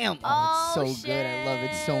 Bam! Oh, it's so good. I love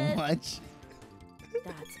it so much.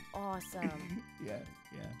 That's awesome. Yeah.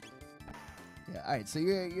 All right, so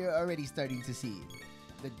you're already starting to see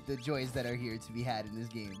the joys that are here to be had in this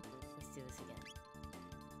game. Let's do this again.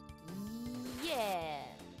 Yeah.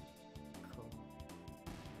 Cool.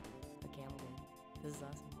 Okay, I'm good. This is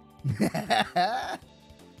awesome.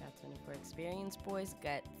 Got 24 experience points.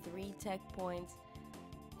 Got 3 tech points.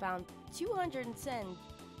 Found $210,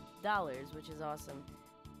 which is awesome.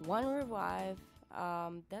 1 revive.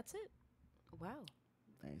 That's it. Wow.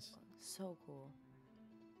 Nice. So cool.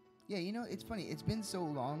 Yeah, it's funny. It's been so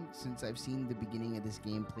long since I've seen the beginning of this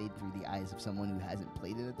game played through the eyes of someone who hasn't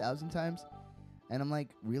played it 1,000 times. And I'm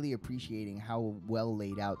like really appreciating how well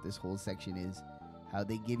laid out this whole section is. How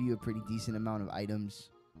they give you a pretty decent amount of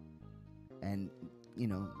items. And,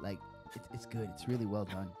 it's good. It's really well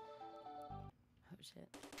done. Oh, shit.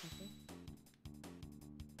 Okay.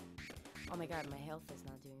 Oh my god, my health is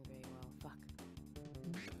not doing very well. Fuck.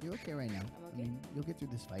 You're okay right now. I'm okay? I mean, you'll get through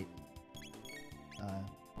this fight. Yeah.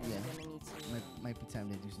 I'm gonna need to... Might be time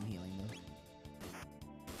to do some healing, though.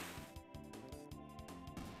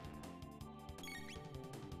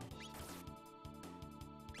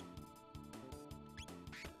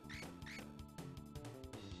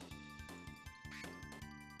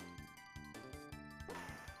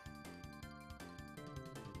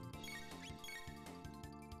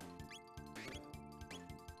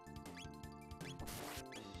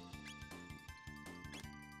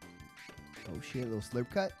 Oh shit, a little slurp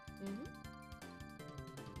cut.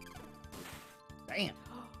 Bam!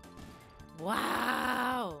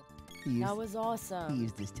 Wow! That was awesome. He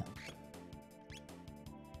used his tongue.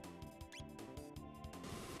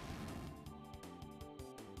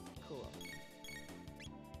 Cool.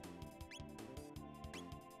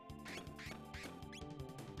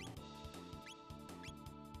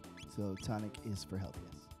 So tonic is for health,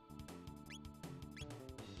 yes.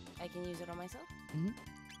 I can use it on myself? Mm-hmm.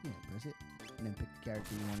 Yeah, press it, and then pick the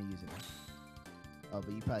character you want to use it on. Oh,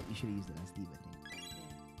 but you should have used it on Steve, I think. Yeah.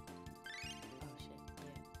 Oh shit.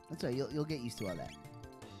 Yeah. That's right. You'll get used to all that.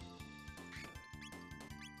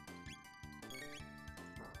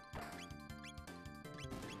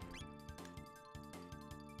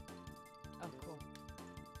 Oh, cool.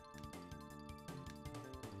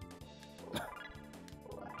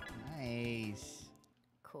 Nice.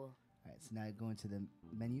 Cool. All right, so now go into the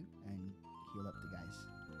menu and heal up the guys.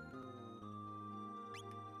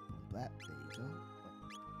 Blap, there you go.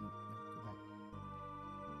 Oh, no, go back.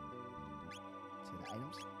 To the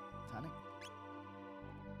items, tonic.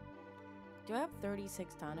 Do I have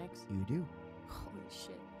 36 tonics? You do. Holy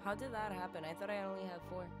shit. How did that happen? I thought I only had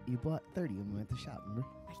 4. You bought 30 when we went to the shop, remember?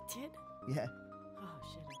 I did? Yeah. Oh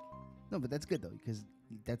shit. Okay. No, but that's good though, because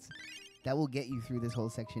that will get you through this whole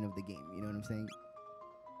section of the game. You know what I'm saying?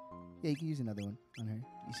 Yeah, you can use another one on her.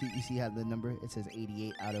 You see how the number, it says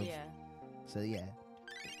 88 out of. Yeah. So yeah,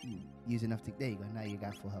 use enough to. There you go. Now you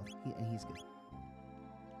got full health, and he's good.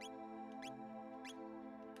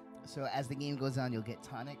 So as the game goes on, you'll get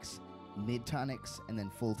tonics, mid tonics, and then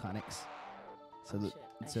full tonics. So Oh,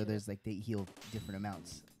 shit. there's like they heal different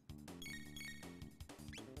amounts.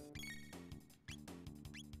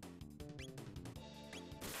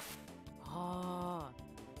 Oh.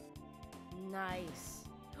 Nice.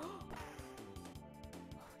 Holy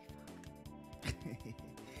fuck.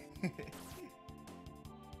 I'm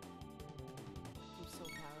so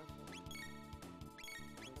powerful.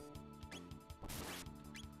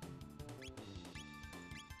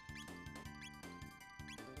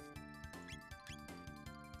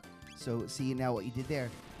 So see now what you did there,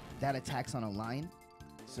 that attacks on a line.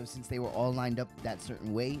 So since they were all lined up that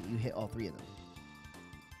certain way, you hit all 3 of them.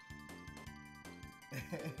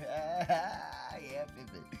 Yeah,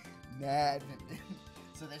 Pippin. Mad Pippin.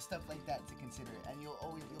 So there's stuff like that to consider, and you'll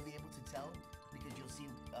be able to tell because you'll see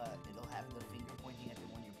it'll have the finger pointing at the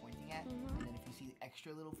one you're pointing at, Mhm. and then if you see the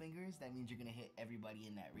extra little fingers, that means you're gonna hit everybody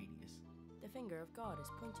in that radius. The finger of God is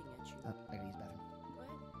pointing at you. I gotta use bathroom. Go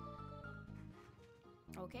ahead.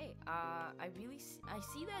 Okay, I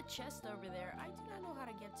see that chest over there. I do not know how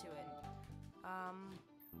to get to it.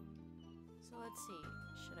 So let's see.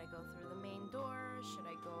 Should I go through the main door? Should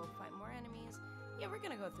I go fight more enemies? Yeah, we're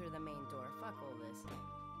gonna go through the main door. Fuck all this.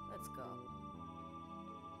 Let's go.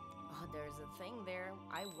 Oh, there's a thing there.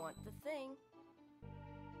 I want the thing.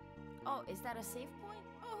 Oh, is that a save point?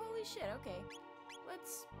 Oh, holy shit. Okay.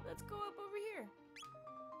 Let's go up over here.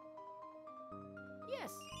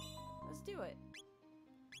 Yes. Let's do it.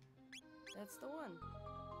 That's the one.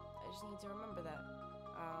 I just need to remember that.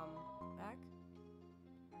 Back.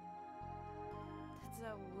 That's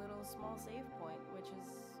a little small save point, which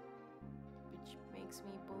makes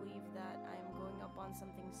me believe that I'm going up on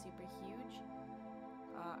something super huge.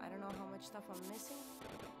 I don't know how much stuff I'm missing.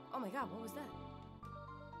 Oh my god, what was that?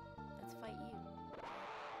 Let's fight you.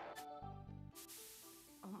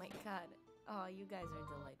 Oh my god. Oh, you guys are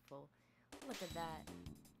delightful. Look at that.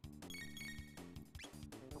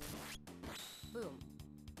 Boom.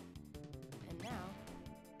 And now,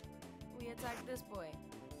 we attack this boy.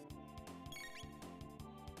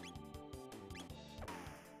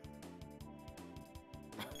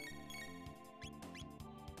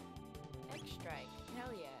 X-Strike.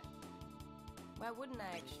 Hell yeah. Why wouldn't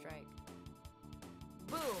I X-Strike?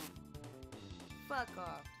 Boom. Fuck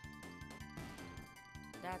off.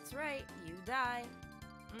 That's right, you die.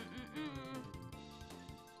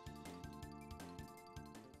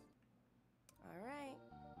 Alright.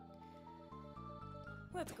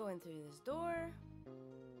 Let's go in through this door.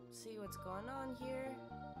 See what's going on here.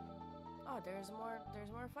 Oh, there's more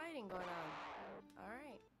fighting going on.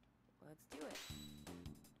 Alright. Let's do it.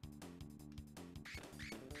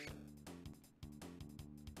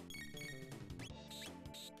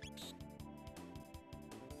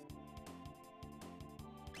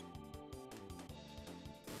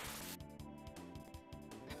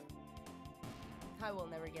 I will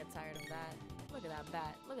never get tired of that. Look at that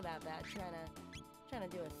bat. Look at that bat trying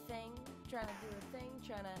to do a thing. Trying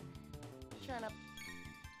to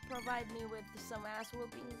provide me with some ass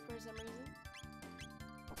whooping for some reason.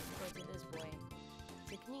 Go to this boy.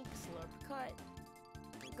 Technique, slurp cut.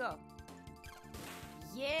 Go.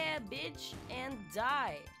 Yeah, bitch, and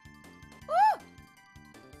die. Woo!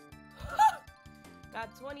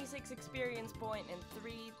 Got 26 experience point and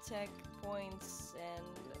 3 tech points and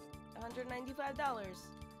 $195.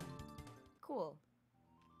 Cool.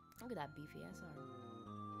 Look at that beefy ass arm.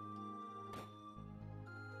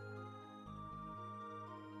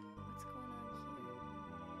 What's going on here?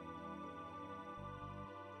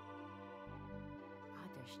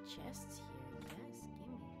 There's chests here. Yes,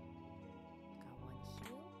 gimme. Got one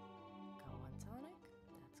heal. Got one tonic.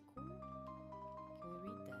 That's cool. Can we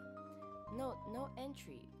read that? No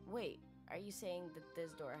entry. Wait, are you saying that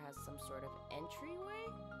this door has some sort of entryway?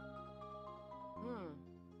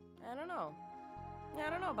 I don't know. I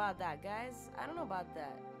don't know about that, guys. I don't know about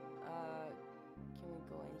that. Can we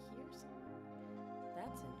go in here somewhere?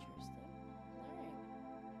 That's interesting. Alright.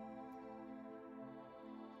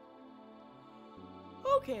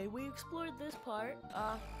 Okay, we explored this part.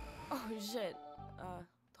 Oh shit.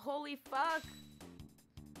 Holy fuck!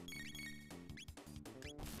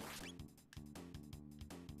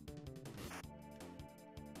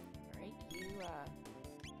 Alright, you,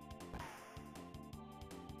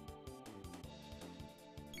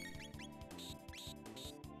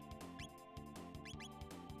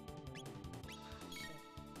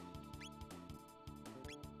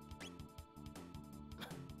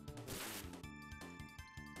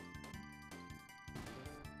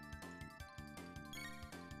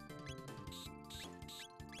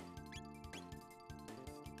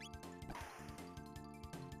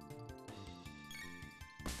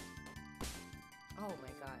 oh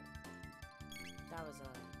my god. That was an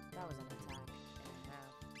attack and a half.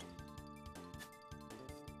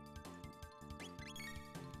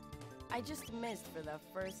 I just missed for the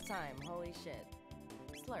first time. Holy shit.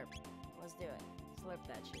 Slurp. Let's do it. Slurp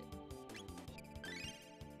that shit.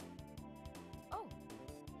 Oh.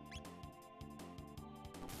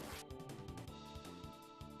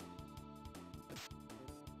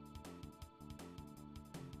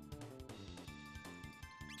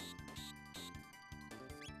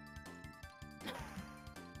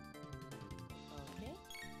 Okay.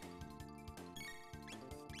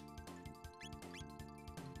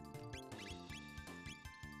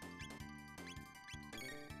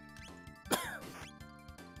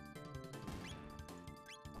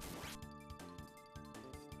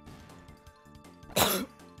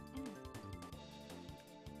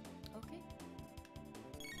 Okay.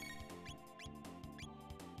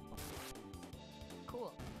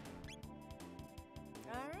 Cool.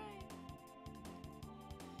 Alright.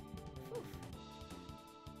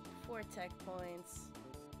 4 tech points.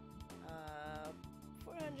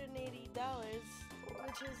 $480,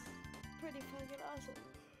 which is pretty fucking awesome.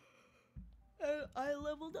 I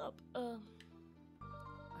leveled up. Alright.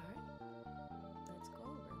 Let's go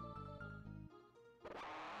over.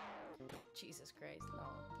 Jesus Christ, no,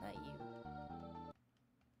 not you.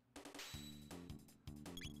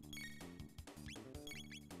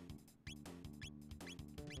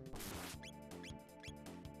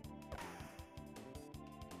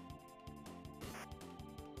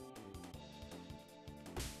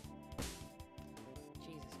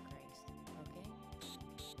 Jesus Christ. Okay.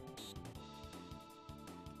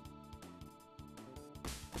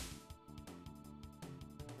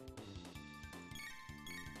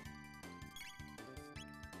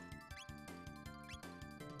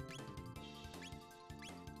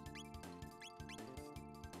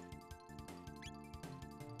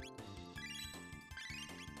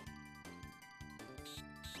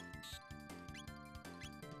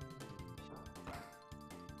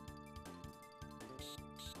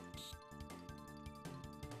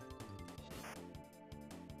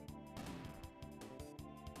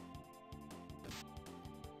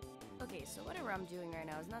 Okay, so whatever I'm doing right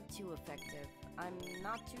now is not too effective. I'm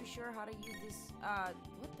not too sure how to use this, what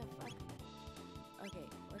the fuck? Okay,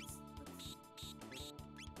 let's fuck.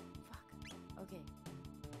 Okay.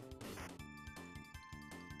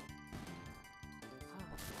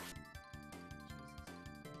 Oh, Jesus.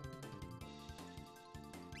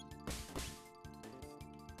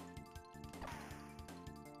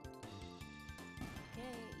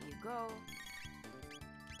 Okay, you go.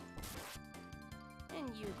 And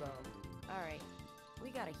you go. Alright.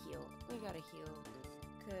 We gotta heal. We gotta heal.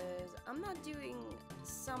 Cause I'm not doing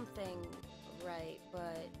something right,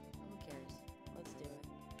 but who cares? Let's do it.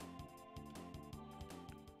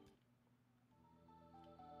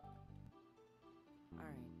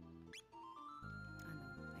 Alright. I know.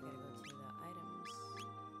 I gotta go to the items.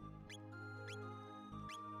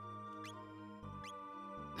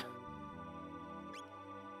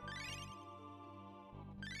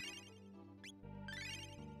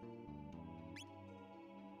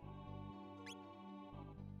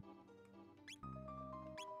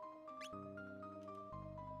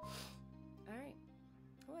 Alright,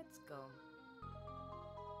 let's go.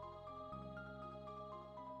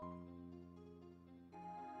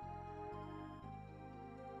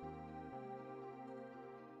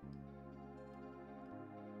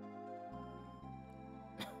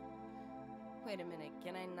 Wait a minute,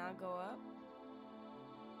 can I not go up?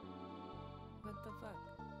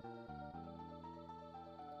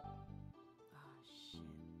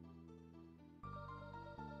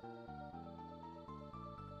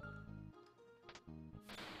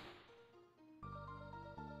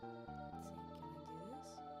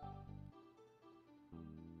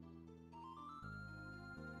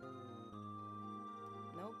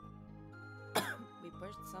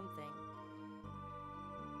 heard something.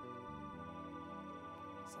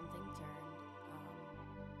 Something turned.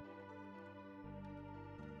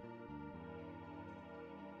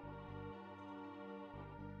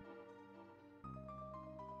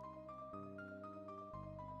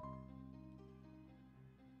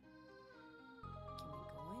 Can we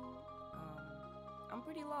go in? I'm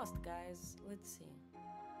pretty lost, guys. Let's see.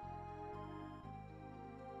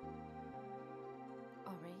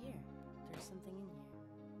 Oh, right here. There's something in here.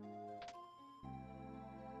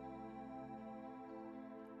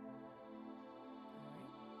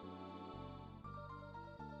 Alright.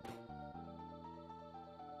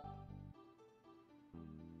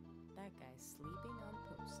 That guy's sleeping on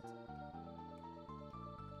post.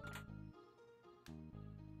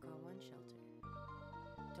 Got one shelter.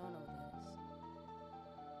 Don't know what that is.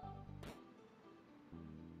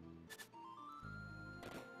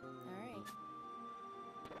 Alright.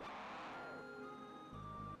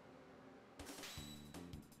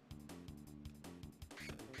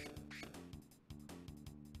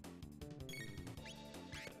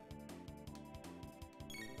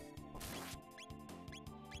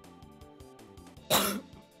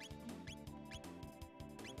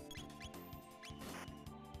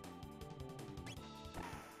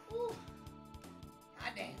 Ooh.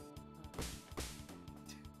 God damn.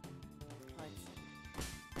 Let's see.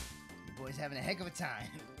 The boy's having a heck of a time.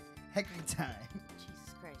 Heck of a time.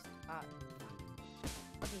 Jesus Christ.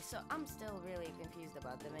 Okay, so I'm still really confused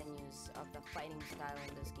about the menus of the fighting style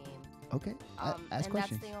in this game. Okay. Ask And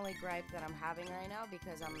questions. that's the only gripe that I'm having right now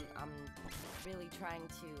because I'm really trying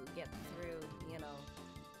to get through,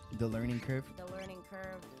 The learning curve. the learning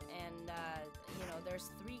curve, and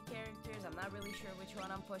there's 3 characters. I'm not really sure which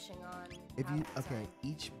one I'm pushing on. If half you the time.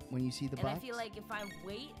 each when you see the And box. I feel like if I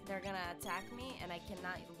wait, they're gonna attack me, and I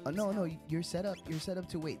cannot lose. Oh no, health. you're set up. You're set up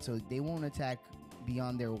to wait, so they won't attack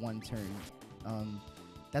beyond their one turn.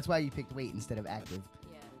 That's why you picked wait instead of active,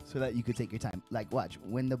 Yeah. so that you could take your time. Like, watch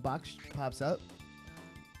when the box pops up,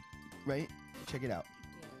 right? Check it out.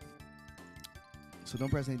 Yeah. So don't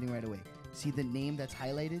press anything right away. See the name that's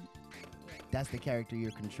highlighted? Yeah. That's the character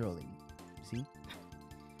you're controlling. See?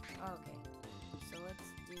 Okay. So let's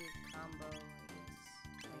do combo, I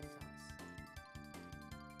guess. Flame toss.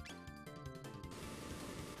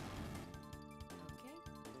 Okay.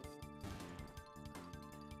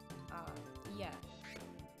 Yeah.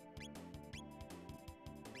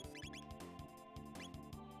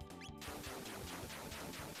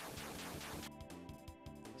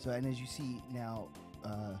 So, and as you see now,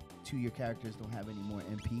 2 of your characters don't have any more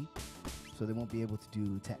MP, so they won't be able to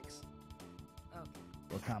do attacks Okay.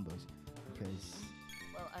 or combos because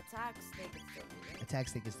Well, attacks they can still do, right?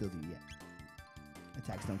 attacks they can still do. Yeah,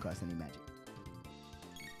 attacks don't cost any magic.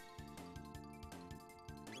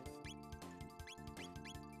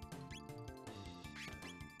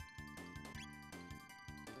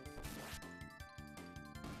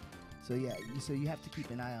 So yeah, so you have to keep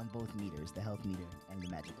an eye on both meters, the health meter and the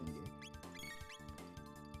magic meter.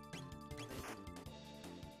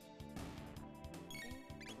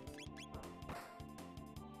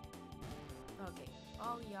 Okay.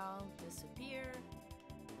 All y'all disappear.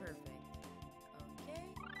 Perfect. Okay.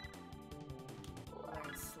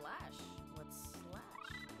 Learn slash. What's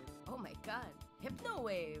slash? Oh my god. Hypno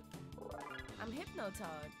wave. I'm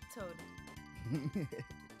Hypnotoad.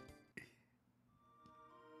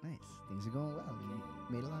 Nice. Things are going well. You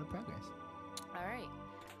made a lot of progress. All right.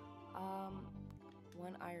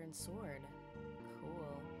 One iron sword.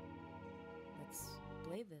 Cool. Let's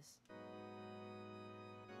play this.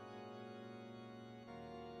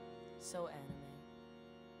 So anime.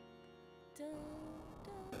 Dun,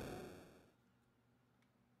 dun.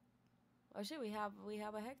 Oh shit, we have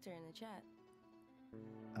a Hector in the chat.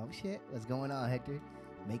 Oh shit, what's going on, Hector?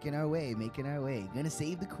 Making our way. Gonna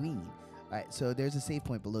save the queen. All right, so there's a save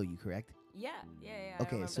point below you, correct? Yeah. I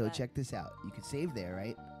Okay, remember so that. check this out. You can save there,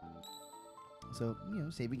 right? So,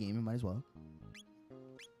 save your game, you might as well.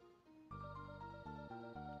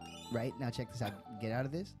 Right, now check this out. Get out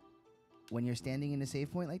of this. When you're standing in a save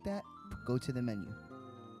point like that, go to the menu.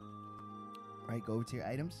 Right, go over to your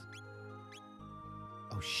items.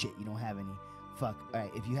 Oh shit, you don't have any. Fuck. All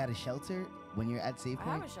right, if you had a shelter, when you're at save I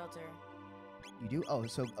point. have a shelter. You do? Oh,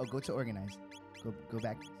 so go to organize. Go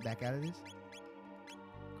back out of this.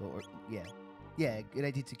 Yeah, good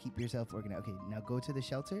idea to keep yourself organized. Okay, now go to the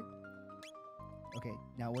shelter. Okay,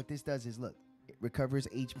 now what this does is look, it recovers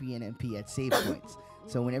HP and MP at save points.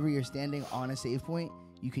 So whenever you're standing on a save point,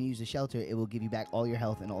 you can use the shelter. It will give you back all your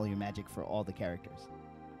health and all your magic for all the characters.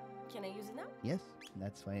 Can I use it now? Yes,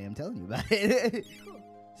 that's why I'm telling you about it. Cool.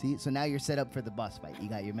 See, so now you're set up for the boss fight. You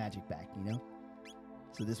got your magic back,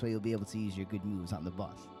 So this way you'll be able to use your good moves on the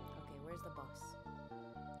boss. Okay, where's the boss?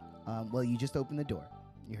 Well, you just opened the door.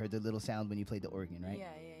 You heard the little sound when you played the organ, right?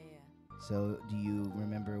 Yeah. So do you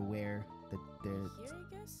remember where the Here,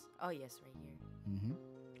 I guess? Oh, yes, right here. Mm-hmm.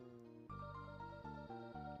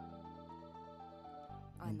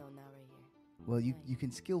 Oh, no, not right here. Well, you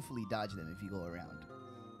can skillfully dodge them if you go around. Yeah.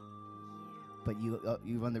 But you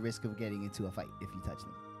run the risk of getting into a fight if you touch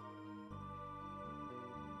them.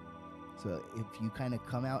 So if you kind of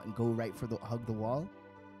come out and go right for hug the wall,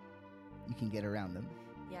 you can get around them.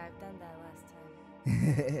 Yeah, I've done that last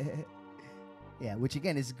time. Yeah, which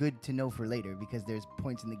again is good to know for later because there's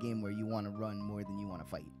points in the game where you want to run more than you want to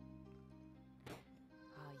fight. Oh,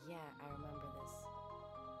 yeah, I remember this.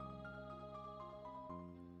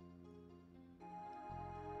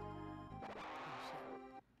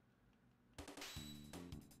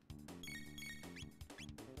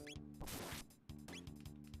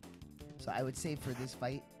 So I would say for this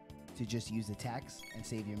fight to just use attacks and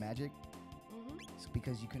save your magic.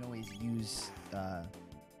 Because you can always use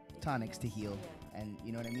tonics to heal, and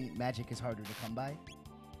you know what I mean? Magic is harder to come by.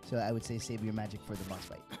 So I would say save your magic for the boss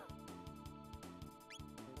fight.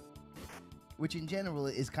 Which in general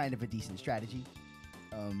is kind of a decent strategy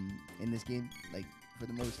in this game, like for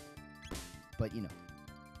the most, but you know.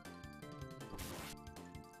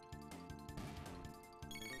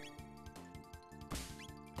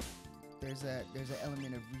 There's an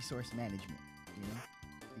element of resource management, you know?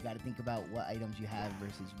 You got to think about what items you have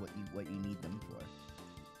versus what you need them for.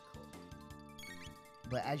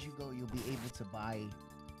 But as you go, you'll be able to buy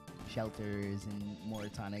shelters and more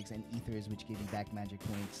tonics and ethers, which give you back magic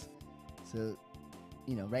points. So,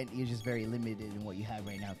 you know, right, you're just very limited in what you have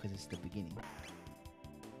right now because it's the beginning.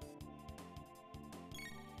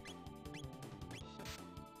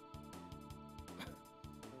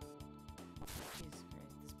 Jesus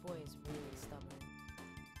Christ, this boy is really stubborn.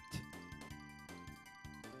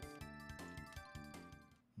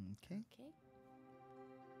 Okay. Okay.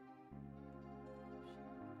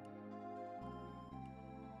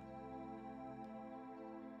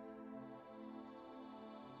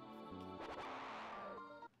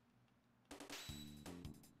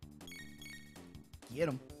 Get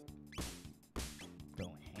him.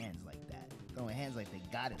 Throwing hands like that. Throwing hands like they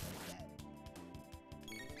got it like that.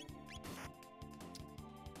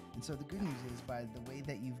 And so the good news is, by the way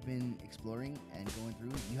that you've been exploring and going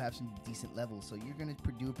through, you have some decent levels. So you're going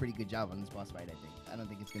to do a pretty good job on this boss fight, I think. I don't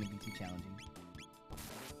think it's going to be too challenging.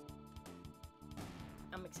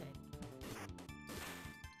 I'm excited.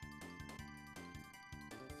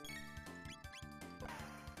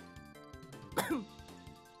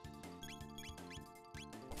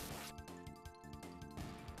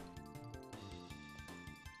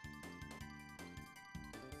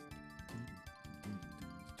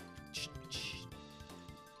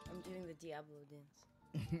 I'm doing the Diablo dance.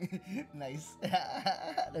 Nice.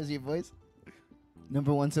 Those are your boys?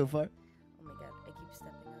 Number one so far? Oh my god, I keep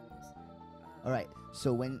stepping on this. All right.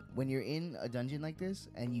 So when you're in a dungeon like this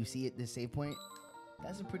and you see the save point,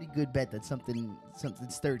 that's a pretty good bet that something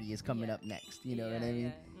sturdy is coming up next. You know what I mean?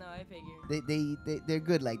 Yeah. No, I figured. They're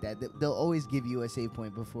good like that. They'll always give you a save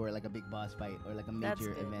point before like a big boss fight or like a That's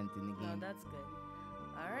major good. event in the game. No, that's good.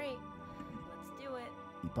 All right, let's do it.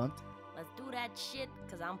 You pumped? Let's do that shit,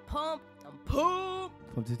 cause I'm pumped. I'm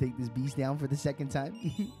pumped. Pumped to take this beast down for the second time?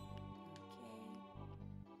 Okay.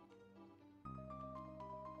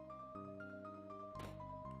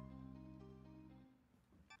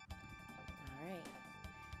 All right.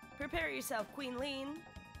 Prepare yourself, Queen Lean.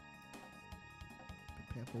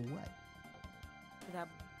 Prepare for what? For that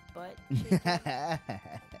butt shaking.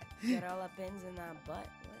 Get all up ins in that butt.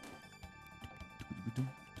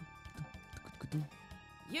 What?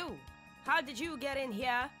 You! How did you get in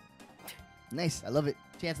here? Nice. I love it.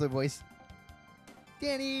 Chancellor voice.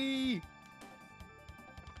 Danny!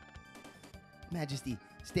 Majesty,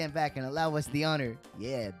 stand back and allow us the honor.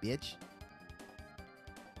 Yeah, bitch.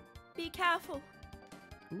 Be careful.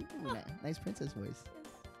 Ooh, nice princess voice. Yes.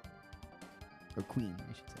 Or queen,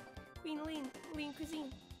 I should say. Queen Lean, Lean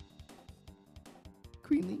Cuisine.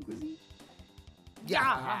 Queen Lean cuisine? Yeah,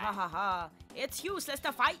 ha ha ha ha. It's useless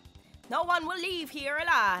to fight. No one will leave here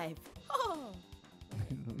alive. Oh.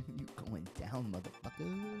 You going down,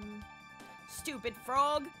 motherfucker. Stupid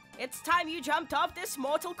frog. It's time you jumped off this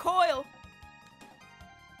mortal coil.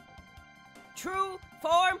 True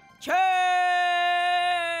form change.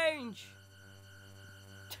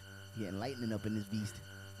 Getting lightning up in this beast.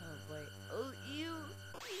 Oh boy. Oh, you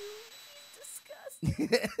disgusting.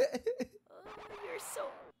 Oh, you're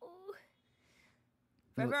so. Oh.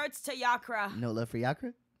 Reverts to Yakra. No love for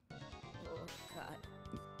Yakra? Oh God.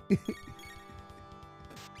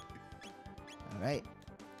 right.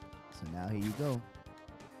 So now here you go.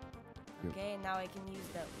 Okay, now I can use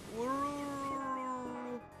the.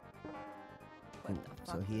 What the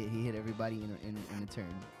fuck? So he hit everybody in a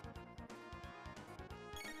turn.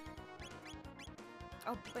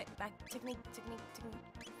 Oh, wait, back. Technique.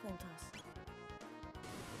 Flame toss.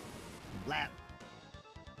 Blap.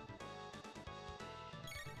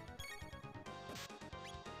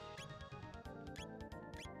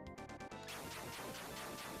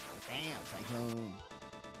 Bam, Cyclone.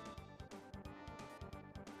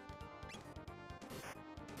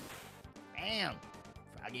 Bam.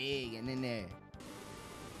 Froggy, getting in there.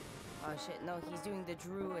 Oh shit! No, he's doing the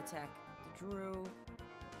Drew attack. The Drew.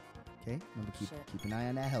 Okay, remember keep Shit. an eye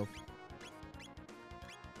on that health.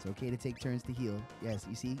 It's okay to take turns to heal. Yes,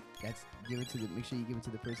 you see, that's make sure you give it to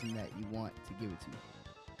the person that you want to give it to.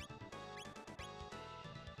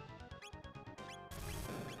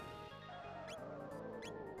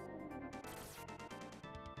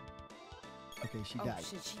 Okay, she Oh died.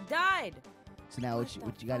 shit! She died. So now what you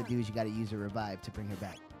got to do is you got to use a revive to bring her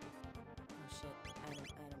back. Oh shit! Item.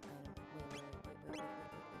 Wait.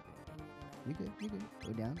 You're good.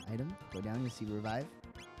 Go down, item. Go down, you'll see revive.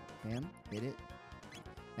 Bam, hit it.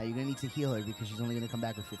 Now you're going to need to heal her because she's only going to come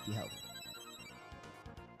back with 50 health.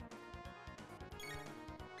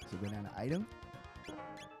 So go down to item.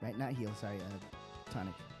 Right, not heal, sorry,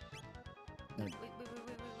 tonic. No, Wait.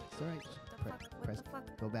 it's alright. What the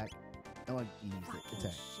fuck? Go back. Oh, you used it. It's Fucking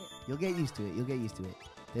alright. shit. You'll get used to it.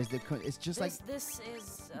 There's it's just like This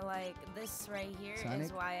is like this right here is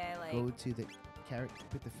Sonic, why I like. go to the character,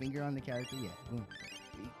 put the finger on the character, yeah, boom.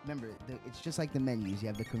 Remember, it's just like the menus. You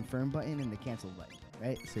have the confirm button and the cancel button,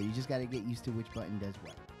 right? So you just got to get used to which button does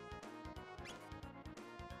what.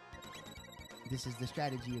 This is the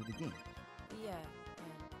strategy of the game. Yeah.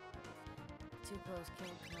 Too close,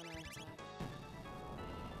 can't counterattack.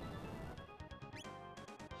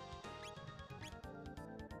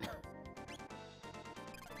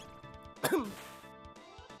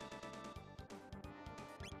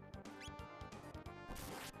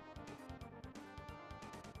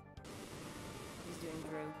 He's doing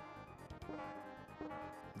Drew.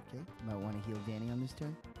 Okay, you might want to heal Danny on this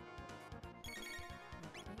turn.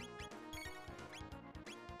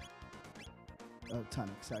 Oh,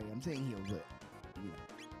 tonic. Sorry, I'm saying heal, but you know.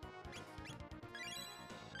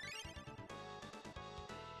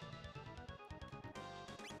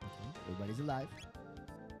 Okay, everybody's alive.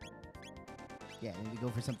 Yeah, maybe go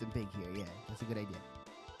for something big here. Yeah, that's a good idea.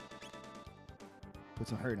 Put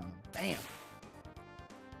some hurt on him. Bam!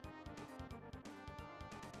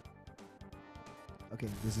 Okay,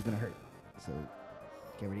 this is gonna hurt. So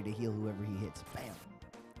get ready to heal whoever he hits. Bam!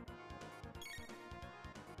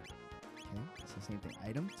 Okay, so same thing.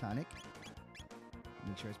 Item, tonic.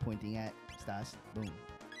 Make sure it's pointing at Stas. Boom.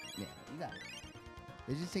 Yeah, you got it.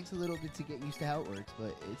 It just takes a little bit to get used to how it works,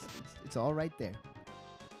 but it's all right there.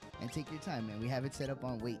 And take your time, man. We have it set up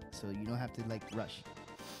on wait, so you don't have to like rush.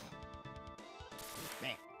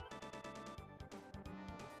 Bam.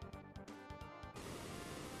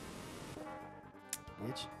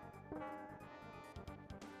 Bitch.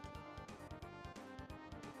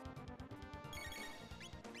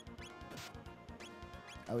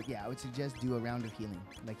 I would suggest do a round of healing.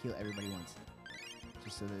 Like heal everybody once.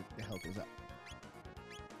 Just so that the health is up.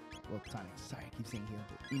 Well, tonic. Sorry, I keep saying heal,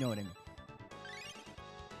 but you know what I mean.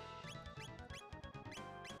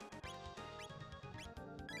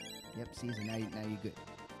 Yep, see, so now you're good.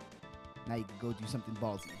 Now you can go do something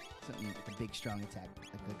ballsy. Something like a big strong attack.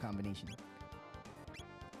 Like a combination.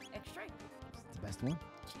 Extra. It's the best one.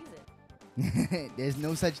 Cheese it. There's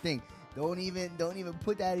no such thing. Don't even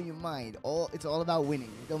put that in your mind. It's all about winning.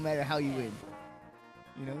 It don't matter how you win.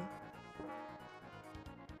 You know? Okay.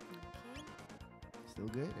 Still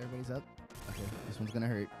good? Everybody's up? Okay, this one's gonna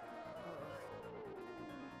hurt.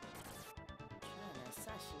 Trying to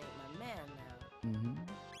assassinate my man now. Mm-hmm.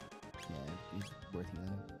 Yeah, he's worth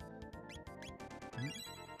healing.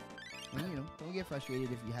 And you know, don't get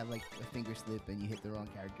frustrated if you have like a finger slip and you hit the wrong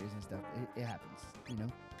characters and stuff. It happens, you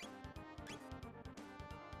know?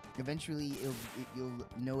 Eventually, you'll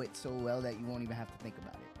know it so well that you won't even have to think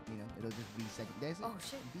about it. You know, it'll just be second. That's it. Oh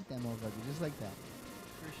shit! Beat that motherfucker just like that.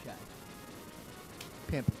 First shot.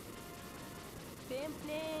 Pimp.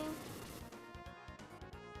 Pimping.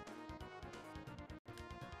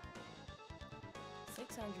 $600.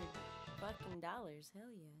 Hell yeah!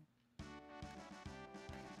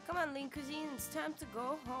 Come on, Lean Cuisine. It's time to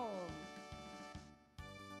go home.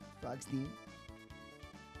 Frogstein.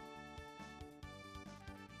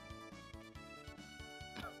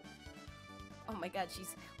 Oh my god,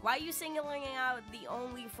 why are you singling out the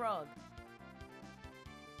only frog?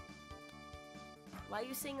 Why are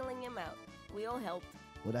you singling him out? We all helped.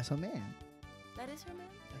 Well, that's her man. That is her man?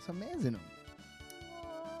 That's her man's in him.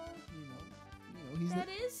 He's That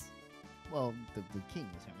is? well, the king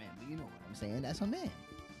is her man, but you know what I'm saying. That's her man.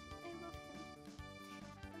 I love him.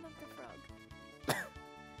 I love the frog.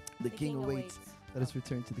 The king awaits. Let us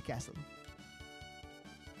return to the castle.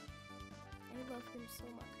 I love him so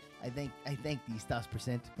much. I thank thee, Stas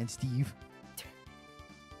Percent and Steve.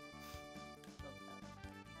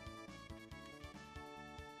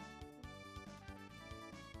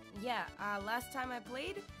 Yeah, last time I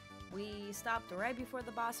played, we stopped right before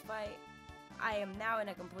the boss fight. I am now in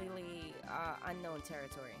a completely unknown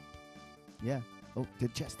territory. Yeah. Oh, the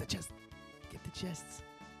chest. Get the chests.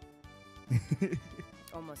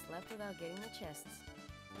 Almost left without getting the chests.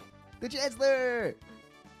 The Chancellor!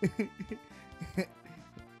 You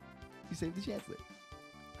saved the Chancellor.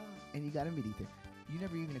 Oh. And you got a mid-ether. You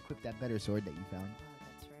never even equipped that better sword that you found. Oh,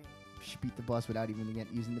 that's right. You beat the boss without even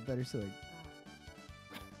using the better sword.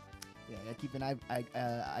 Yeah, keep an eye on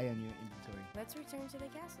your inventory. Let's return to the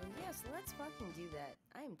castle. Yes, let's fucking do that.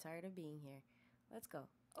 I am tired of being here. Let's go.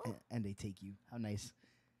 Oh. And they take you. How nice.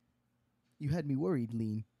 You had me worried,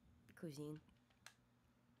 Lean. Cuisine.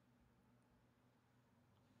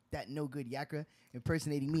 That no good Yakra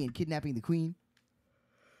impersonating me and kidnapping the queen.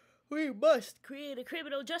 We must create a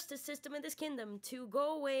criminal justice system in this kingdom to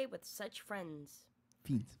go away with such friends.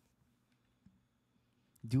 Fiends.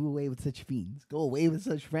 Do away with such fiends. Go away with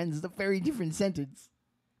such friends is a very different sentence.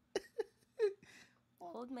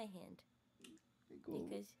 Hold my hand.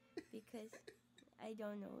 Because I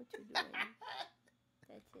don't know what you're doing.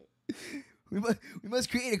 That's it. We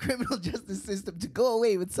must create a criminal justice system to go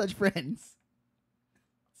away with such friends.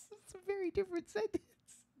 It's a very different sentence.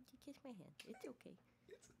 You kiss my hand. It's okay.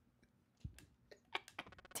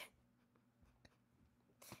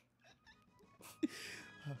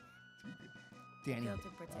 Danny. Built to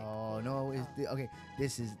protect Oh me. no! Okay.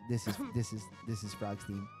 This is Frog's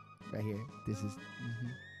theme right here. This is.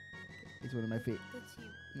 It's one of my That's you.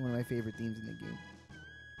 one of my favorite themes in the game.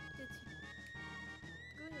 That's you.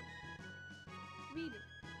 Go ahead. Read it.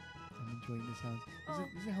 I'm enjoying the sounds. Oh.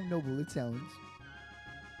 This is how noble it sounds,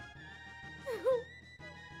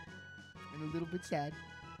 and a little bit sad.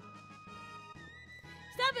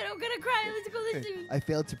 Stop it! I'm gonna cry. Let's go listen to me. I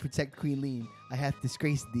failed to protect Queen Lean. I have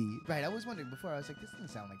disgraced thee. Right, I was wondering before. I was like, this doesn't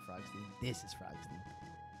sound like Frog's theme. This is Frog's theme.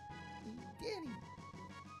 Danny.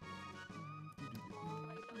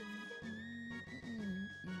 Oh, I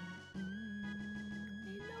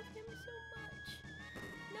love him so much.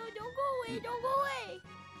 No, don't go away. Don't go away.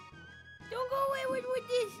 Don't go away with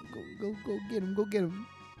this. Go get him. Go get him.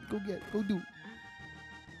 Go do.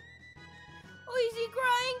 Oh, is he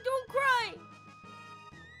crying? Don't cry.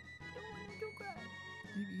 Don't want him to cry.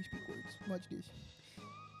 You speak words. Watch this.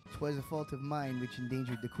 'Twas a fault of mine which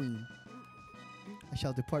endangered the queen. I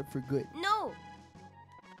shall depart for good. No.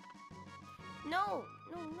 No.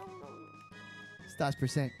 Stas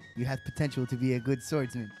Percent, you have potential to be a good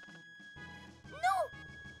swordsman. No.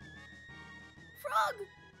 Frog.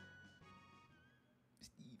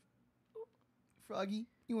 Steve. Froggy,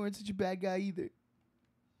 you weren't such a bad guy either.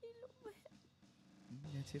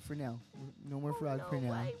 That's it for now. No more Frog for now.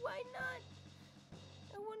 Why not?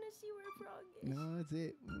 I want to see where Frog is. No, that's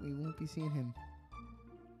it. We won't be seeing him.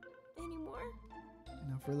 Anymore?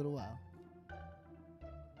 Not for a little while.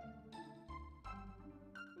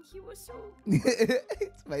 He was so...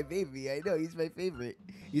 It's my baby. I know. He's my favorite.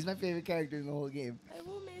 He's my favorite character in the whole game. I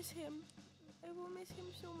will miss him. I will miss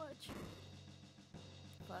him so much.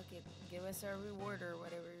 Fuck it. Give us our reward or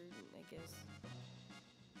whatever, I guess.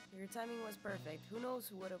 Your timing was perfect. Who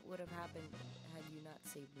knows what would have happened had you not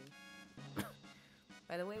saved me.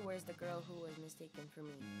 By the way, where's the girl who was mistaken for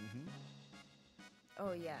me?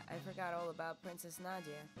 Oh yeah, I forgot all about Princess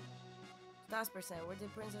Nadia. Stas Percent, where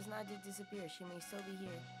did Princess Nadia disappear? She may still be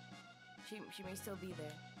here. She may still be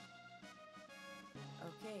there.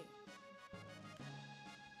 Okay.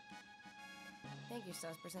 Thank you,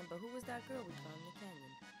 Stas Percent, but who was that girl we found in the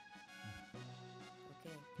canyon?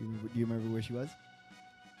 Okay. Do you remember where she was?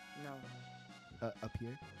 No. Up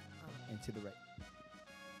here Oh. and to the right.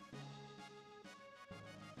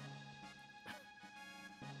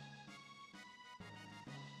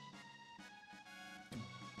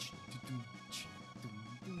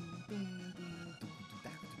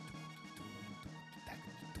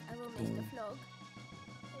 I will miss the vlog.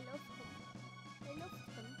 I love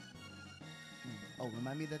him. Oh,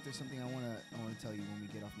 remind me that there's something I wanna tell you when we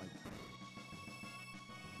get off mic.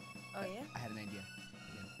 Oh yeah? I had an idea.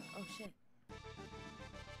 Yeah. Oh shit.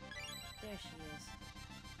 There she is.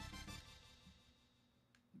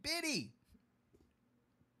 Biddy!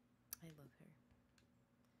 I love her.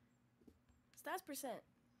 Stats percent.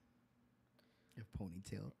 Your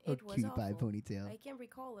ponytail. It A was cutie pie awful. ponytail. I can't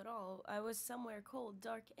recall at all. I was somewhere cold,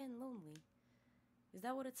 dark, and lonely. Is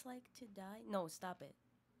that what it's like to die? No, stop it.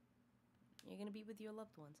 You're gonna be with your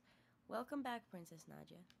loved ones. Welcome back, Princess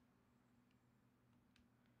Nadia.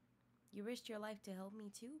 You risked your life to help me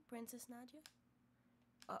too, Princess Nadia?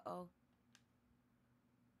 Uh-oh.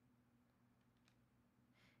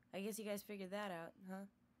 I guess you guys figured that out, huh?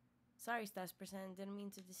 Sorry, Stas Percent, didn't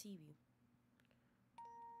mean to deceive you.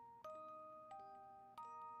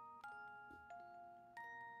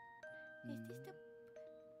 Is this the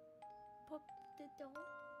pop the doll?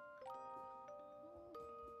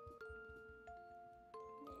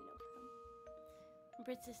 I love him.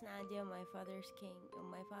 Princess Nadia, my father's king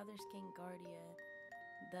Guardia,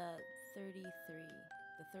 the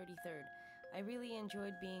 33rd. I really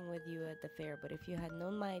enjoyed being with you at the fair, but if you had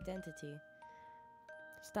known my identity,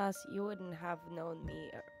 Stas, you wouldn't have known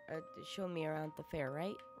me, shown me around the fair,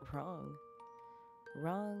 right? Wrong.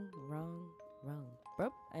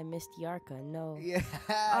 Bro, I missed Yarka. No. Yeah.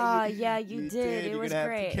 Yeah, you did. It You're was gonna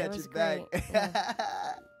great. Have to catch It was back. great.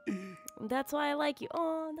 Yeah. That's why I like you.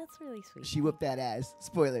 Oh, that's really sweet. She whooped that ass.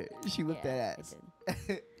 Spoiler. She whooped Yeah, that ass. I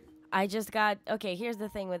did. I just got... Okay, here's the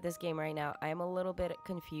thing with this game right now. I'm a little bit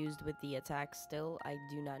confused with the attacks still. I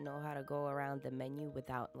do not know how to go around the menu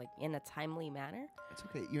without, like, in a timely manner. It's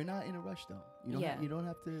okay. You're not in a rush, though. You don't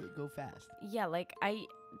have to go fast. Yeah, like,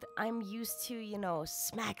 I'm used to, you know,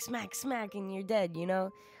 smack, and you're dead, you know?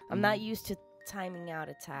 I'm not used to timing out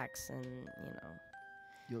attacks and, you know...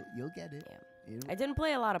 You'll get it. Yeah. I didn't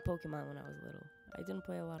play a lot of Pokemon when I was little.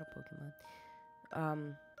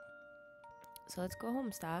 So let's go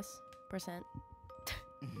home, Stas. Percent.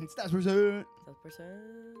 Stas percent.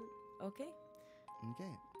 Okay.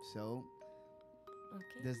 Okay. So,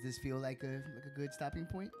 Okay. does this feel like a good stopping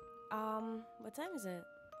point? What time is it?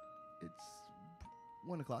 It's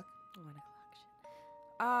 1 o'clock. 1 o'clock.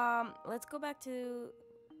 Shit. Let's go back to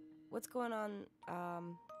what's going on. I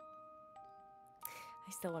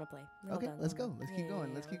still want to play. Okay, let's go. Let's keep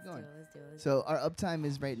going. Let's keep going. Let's So our uptime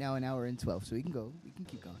is right now 1 hour and 12, so we can go. We can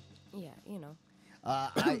keep going. Yeah, you know.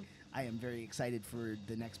 I am very excited for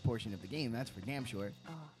the next portion of the game. That's for damn sure.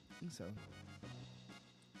 So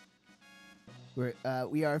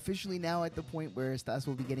we are officially now at the point where Stas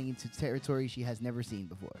will be getting into territory she has never seen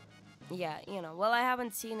before. Yeah, you know. Well, I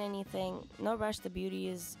haven't seen anything. No rush. The beauty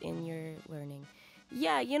is in your learning.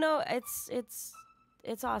 Yeah, you know, it's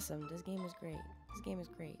awesome. This game is great. Okay,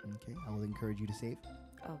 I will encourage you to save.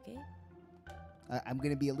 Okay. I'm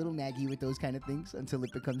gonna be a little naggy with those kind of things until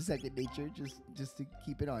it becomes second nature, just to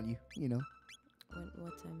keep it on you, you know.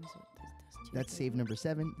 What time is it? That's save number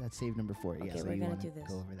 7. That's save number 4. Okay, Yeah, so we're you gonna want to do this.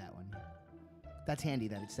 go over that one. That's handy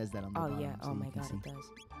that it says that on the bottom. Yeah. So Oh you my can God, see. it does.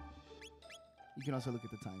 You can also look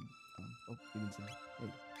at the time. You didn't see it. There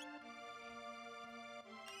you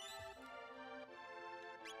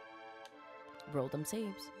go. Roll them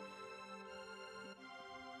saves.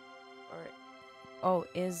 Alright. Oh,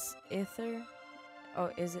 is Ether?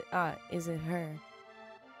 Oh, is it her?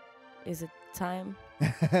 Is it time?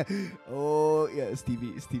 Oh yeah,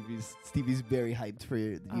 Stevie's very hyped for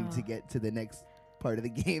you to get to the next part of the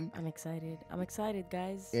game. I'm excited,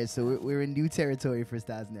 guys. Yeah, so we're in new territory for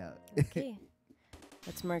Stas now. Okay.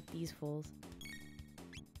 Let's mark these fools.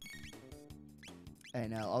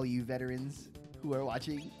 And all you veterans who are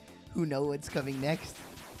watching, who know what's coming next,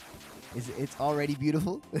 it's already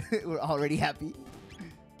beautiful. We're already happy.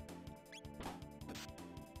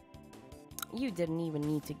 You didn't even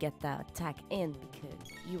need to get that attack in because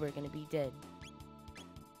you were gonna be dead.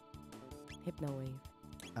 Hypno wave.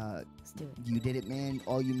 Let's do it. You did it, man.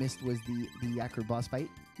 All you missed was the Yakra boss fight.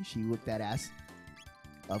 She whooped that ass,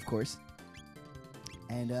 of course.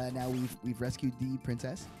 And now we've rescued the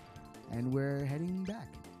princess, and we're heading back.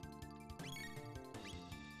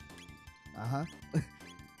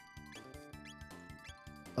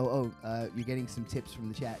 You're getting some tips from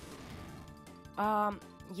the chat.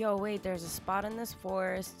 Yo, wait, there's a spot in this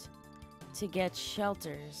forest to get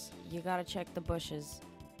shelters. You gotta check the bushes.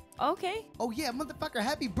 Okay. Oh yeah, motherfucker!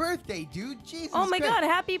 Happy birthday, dude! Jesus. Oh my Christ. God!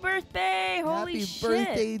 Happy birthday! Holy happy shit! Happy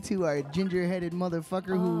birthday to our ginger-headed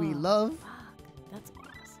motherfucker who we love. Fuck, that's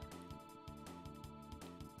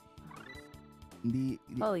awesome.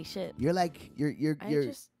 Holy shit! You're like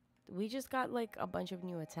We just got like a bunch of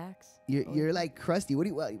new attacks. You're like Krusty. What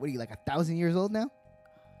are you like 1,000 years old now?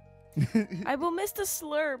 I will miss the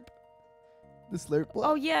slurp. The slurp. What?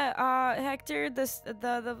 Oh yeah, Hector,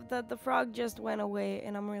 the frog just went away,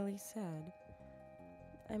 and I'm really sad.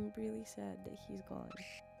 I'm really sad that he's gone.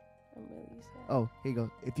 I'm really sad. Oh, here you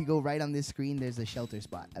go. If you go right on this screen, there's a shelter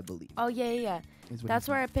spot, I believe. Oh, yeah. Is what That's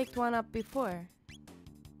he where I said. picked one up before.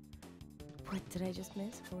 What, did I just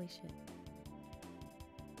miss? Holy shit.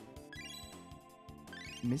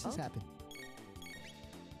 Misses Oh. happen.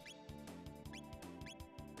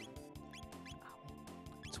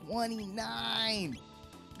 29!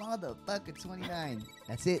 Motherfucker, 29.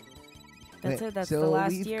 That's it. That's Wait, it. That's so the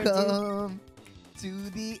last we've year, dude. come to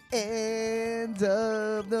the end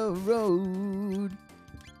of the road.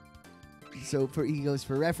 So for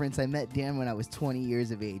reference, I met Dan when I was 20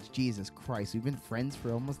 years of age. Jesus Christ, we've been friends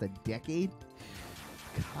for almost a decade.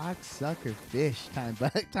 Cocksucker fish.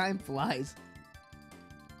 Time flies.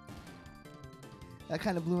 That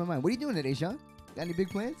kind of blew my mind. What are you doing today, Sean? Got any big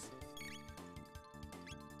plans?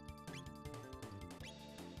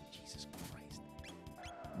 Jesus Christ.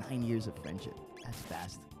 9 years of friendship. That's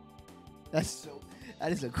fast.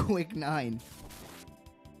 That is a quick 9.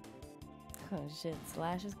 Oh, shit.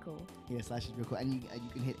 Slash is cool. Yeah, Slash is real cool. And you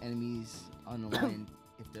can hit enemies on the line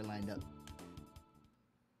if they're lined up.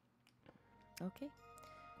 Okay.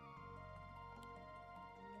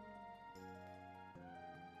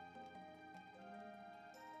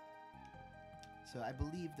 So I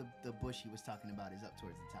believe the bush he was talking about is up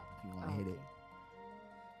towards the top if you want to hit it.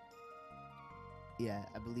 Yeah,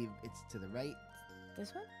 I believe it's to the right.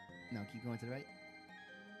 This one? No, keep going to the right.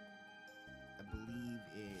 I believe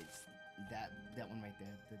it's that one right there.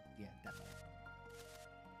 That one.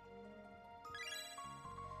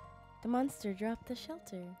 The monster dropped the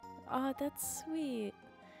shelter. Oh, that's sweet.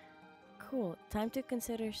 Cool. Time to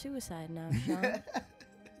consider suicide now, Sean.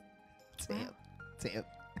 Damn.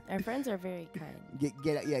 Our friends are very kind.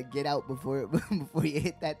 Get out before you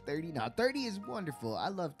hit that 30. No, 30 is wonderful. I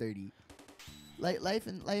love 30. Life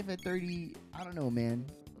at 30, I don't know, man.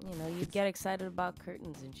 You know, you get excited about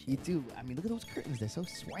curtains and shit. You do. I mean, look at those curtains. They're so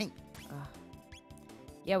swank.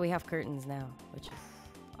 Yeah, we have curtains now, which is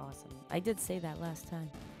awesome. I did say that last time.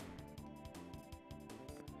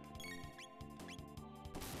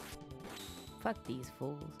 Fuck these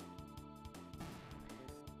fools.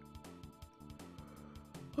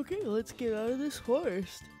 Okay, let's get out of this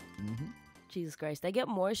forest. Mm-hmm. Jesus Christ. I get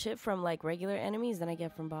more shit from, like, regular enemies than I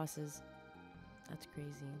get from bosses. That's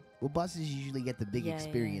crazy. Well, bosses usually get the big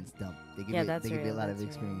experience dump. They give you a lot of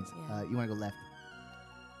experience. Yeah. You want to go left.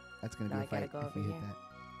 That's going to be a fight go if you over hit here. that.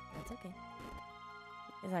 That's okay.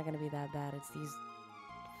 It's not gonna be that bad. It's these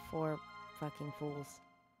 4 fucking fools.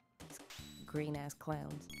 These green ass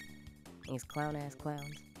clowns. These clown ass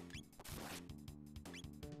clowns.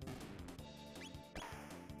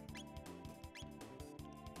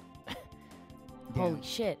 Holy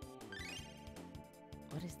shit.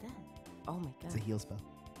 What is that? Oh my god. It's a heal spell.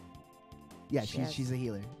 Yeah, Yes. she's a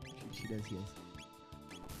healer. She does heals.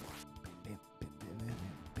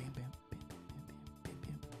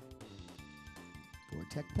 Four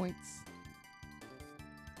tech points.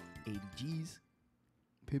 80 G's.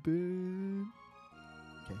 Pippin.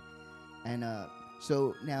 Okay. And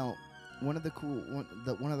so now one of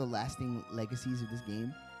the lasting legacies of this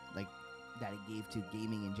game, like that it gave to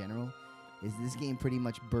gaming in general, is this game pretty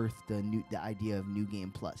much birthed the idea of New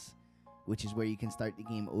Game Plus, which is where you can start the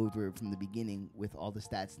game over from the beginning with all the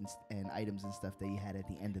stats and items and stuff that you had at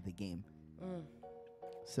the end of the game.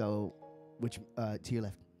 So, which to your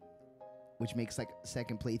left, which makes like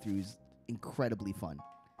second playthroughs incredibly fun.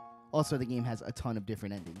 Also, the game has a ton of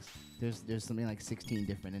different endings. There's something like 16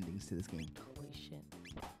 different endings to this game. Holy shit.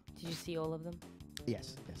 Did you see all of them?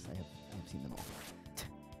 Yes, I have seen them all.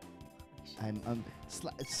 I'm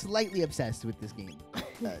slightly obsessed with this game.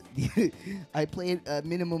 I play it a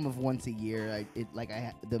minimum of once a year.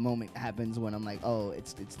 The moment happens when I'm like, oh,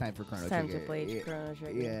 it's time for Chrono Trigger. It's time to play Chrono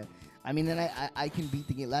Trigger. Yeah, I mean, then I can beat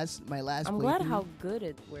the game. My last. I'm glad how good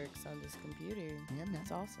it works on this computer. Yeah, man.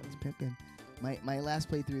 It's awesome. It's pimping. My last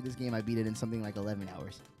playthrough of this game, I beat it in something like 11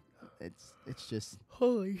 hours. It's just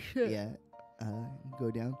holy shit. Yeah, go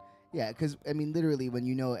down. Yeah, because, I mean, literally, when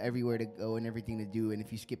you know everywhere to go and everything to do, and if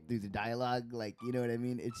you skip through the dialogue, like, you know what I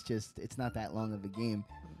mean? It's not that long of a game.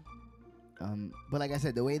 But like I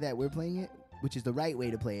said, the way that we're playing it, which is the right way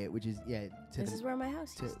to play it, which is, this is where my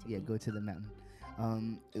house is. Yeah, go to the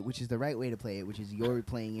mountain. Which is the right way to play it, which is you're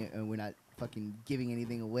playing it and we're not fucking giving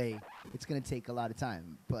anything away. It's going to take a lot of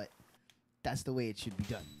time, but that's the way it should be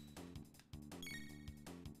done.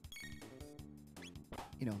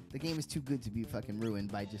 You know, the game is too good to be fucking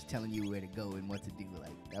ruined by just telling you where to go and what to do.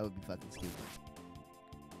 Like, that would be fucking stupid.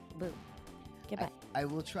 Boo. Get back. I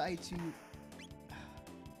will try to...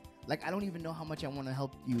 Like, I don't even know how much I want to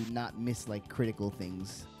help you not miss, like, critical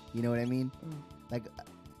things. You know what I mean? Like,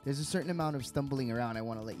 there's a certain amount of stumbling around I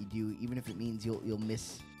want to let you do, even if it means you'll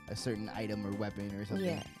miss a certain item or weapon or something.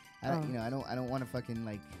 Yeah. I don't, you know, I don't want to fucking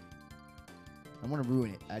like. I want to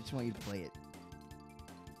ruin it. I just want you to play it.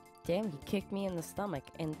 Damn, you kicked me in the stomach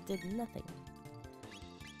and did nothing.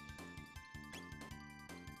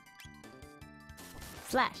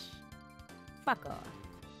 Slash. Fuck off.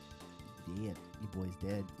 Yeah, your boy's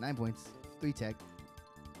dead. 9 points. 3 tech.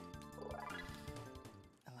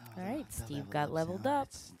 All right, Steve got leveled up.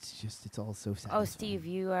 It's all so sad. Oh, Steve,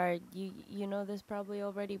 you know this probably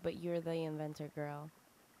already, but you're the inventor girl.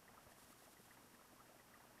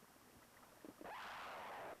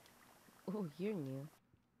 Oh, you're new.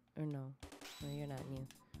 Or no. No, you're not new.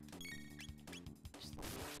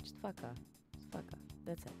 Just fuck off. Just fuck off.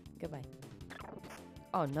 That's it. Goodbye.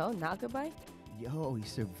 Oh, no? Not goodbye? Yo, he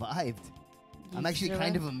survived. You I'm actually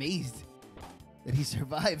kind of survived? amazed that he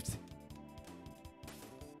survived.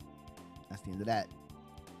 That's the end of that.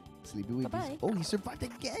 Sleepy Weebies. Bye-bye. Oh, he survived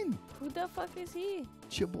again. Who the fuck is he?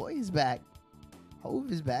 Your boy is back. Hove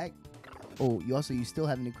is back. Oh, you still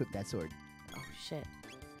haven't equipped that sword. Oh, shit.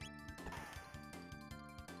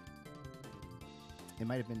 It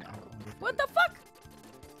might have been. What the fuck?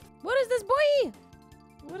 What is this boy?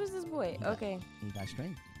 What is this boy? Okay. He got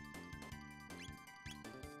strength.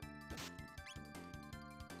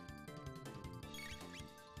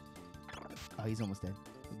 Oh, he's almost dead.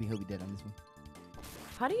 He'll be dead on this one.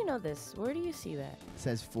 How do you know this? Where do you see that? It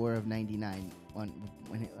says 4 of 99 on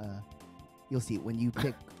when you'll see it when you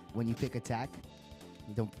pick attack.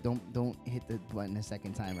 Don't hit the button a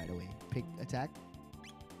second time right away. Pick attack.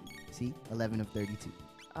 See, 11 of 32.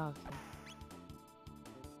 Okay.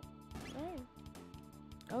 Alright.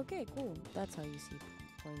 Okay, cool. That's how you see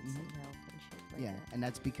points and health and shit like Yeah, that. and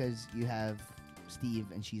that's because you have Steve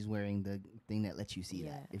and she's wearing the thing that lets you see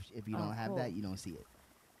Yeah. that. If you Oh, don't have cool. that, you don't see it.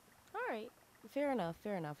 Alright. Fair enough,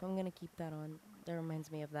 fair enough. I'm gonna keep that on. That reminds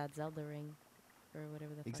me of that Zelda ring. Or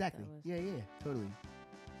whatever the Exactly. fuck that was. Yeah, totally.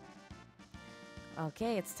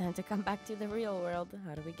 Okay, it's time to come back to the real world.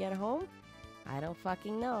 How do we get home? I don't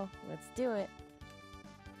fucking know. Let's do it.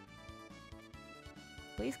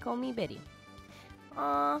 Please call me Biddy.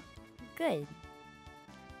 Aw, good.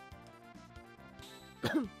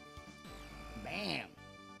 Bam.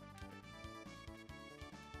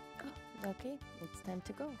 Okay, it's time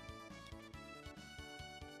to go.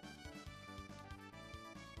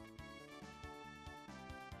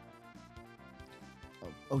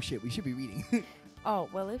 Oh shit, we should be reading. Oh,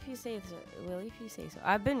 well, if you say so.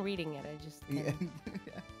 I've been reading it. I just Yeah.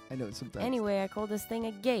 kinda- I know sometimes. Anyway, I call this thing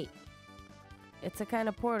a gate. It's a kind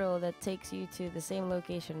of portal that takes you to the same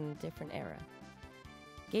location in a different era.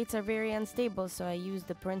 Gates are very unstable, so I use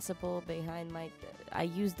the principle behind my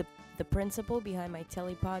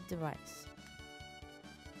telepod device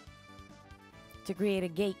to create a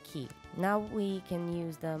gate key. Now we can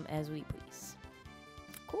use them as we please.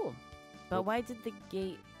 Cool. But Well- why did the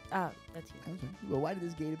gate... Ah, that's you. Okay. Well, why did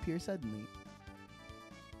this gate appear suddenly?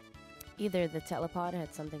 Either the telepod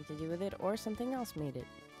had something to do with it, or something else made it.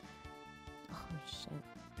 Oh, shit.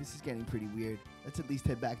 This is getting pretty weird. Let's at least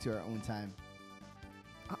head back to our own time.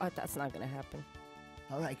 Oh, that's not gonna happen.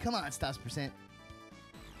 All right, come on, Stas percent.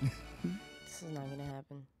 This is not gonna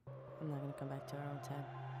happen. I'm not gonna come back to our own time.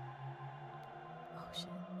 Oh shit,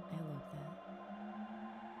 I love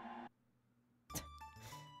that.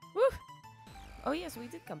 Woo! Oh yes, we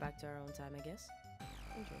did come back to our own time, I guess.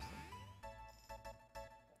 Interesting.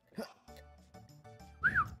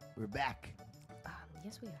 We're back.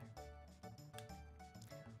 Yes we are.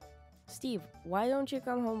 Steve, why don't you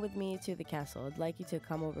come home with me to the castle? I'd like you to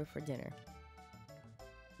come over for dinner.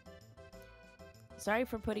 Sorry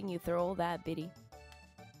for putting you through all that, Biddy.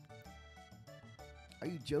 Are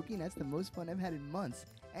you joking? That's the most fun I've had in months.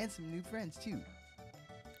 And some new friends, too.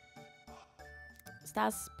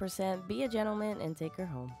 Stas percent, be a gentleman and take her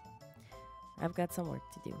home. I've got some work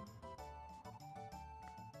to do.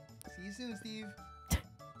 See you soon, Steve.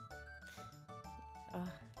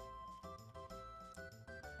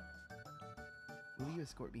 Will you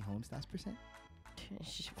escort me home, Stas percent?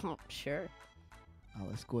 Sure.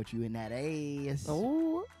 I'll escort you in that ass.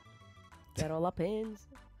 Oh, get all up pins.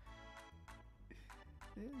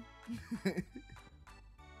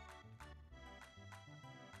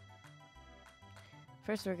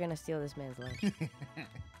 First, we're gonna steal this man's lunch.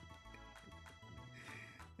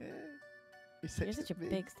 You're such a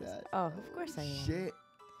big Stas. Oh, of course I am. Shit.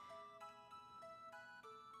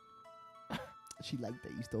 She liked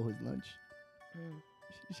that you stole his lunch. Mm.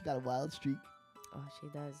 She got a wild streak. Oh, she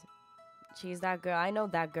does. She's that girl. I know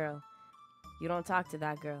that girl. You don't talk to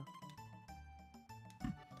that girl.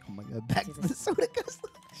 Oh my god, back to the Jesus. soda guzzler.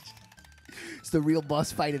 It's the real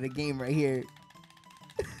boss fight of the game right here.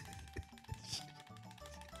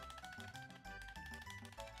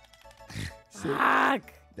 sick.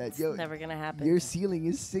 Fuck. That It's yo, never gonna happen. your ceiling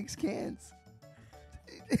is 6 cans.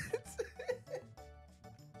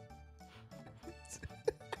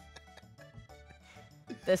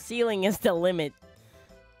 The ceiling is the limit.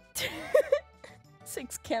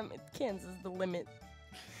 6 cans is the limit,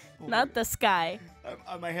 not the sky.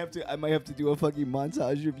 I might have to do a fucking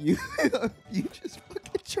montage of you. You just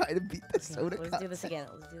fucking try to beat the soda. Let's do this again.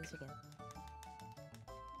 Let's do this again.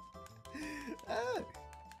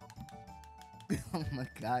 Oh my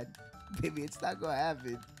god, baby, it's not gonna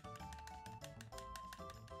happen.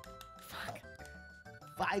 Fuck.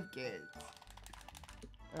 5 cans.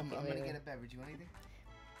 I'm Okay, gonna wait. get a beverage. You want anything?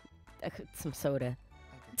 Some soda.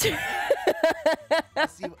 Okay. I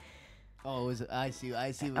see what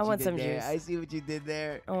you want did some there. juice. I see what you did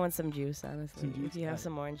there. I want some juice, honestly. Some juice? If you have Alright.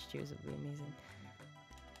 some orange juice, it'd be amazing.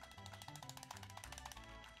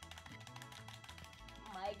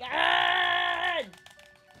 My God!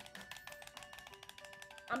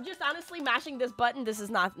 I'm just honestly mashing this button. This is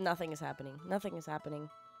nothing is happening. Nothing is happening.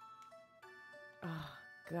 Oh,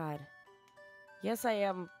 God. Yes, I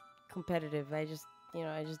am competitive. I just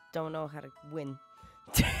don't know how to win.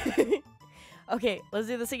 Okay, let's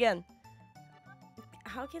do this again.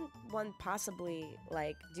 How can one possibly,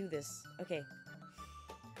 like, do this? Okay.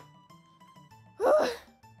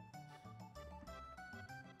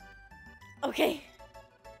 Okay.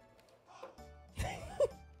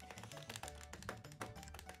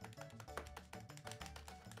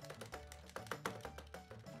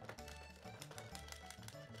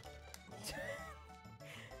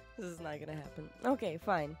 This is not gonna happen. Okay,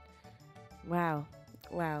 fine. Wow.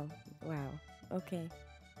 Wow. Wow. Okay.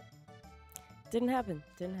 Didn't happen.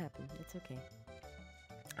 Didn't happen. It's okay.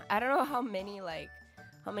 I don't know how many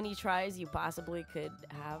tries you possibly could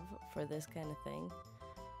have for this kind of thing.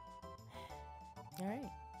 All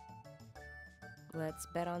right. Let's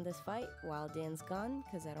bet on this fight while Dan's gone,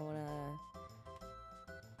 because I don't want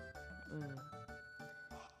to...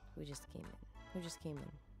 Who just came in? Who just came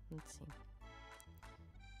in? Let's see.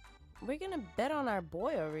 We're going to bet on our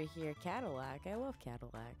boy over here, Cadillac. I love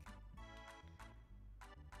Cadillac.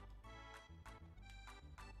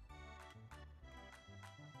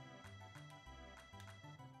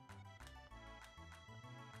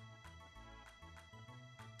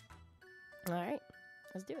 All right,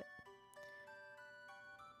 let's do it.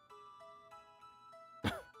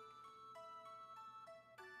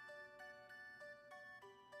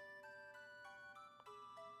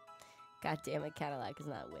 God damn it, Cadillac is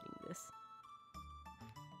not winning this.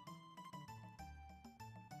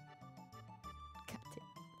 God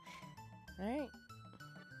damn. All right.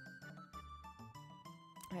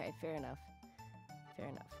 All right, fair enough. Fair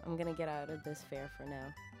enough. I'm gonna get out of this fair for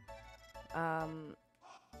now.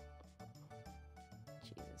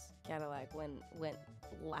 Jesus, Cadillac went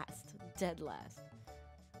last, dead last.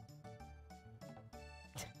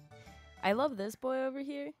 I love this boy over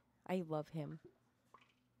here. I love him.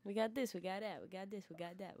 We got this, we got that, we got this, we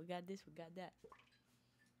got that, we got this, we got that.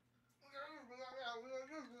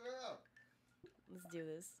 Let's do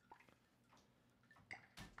this.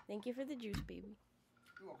 Thank you for the juice, baby.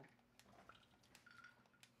 You're welcome.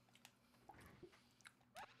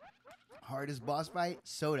 Hardest boss fight?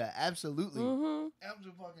 Soda. Absolutely.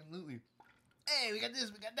 Absolutely. Hey, we got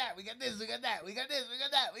this, we got that, we got this, we got that, we got this, we got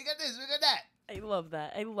that, we got this, we got that. I love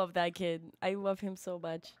that. I love that kid. I love him so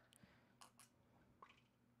much.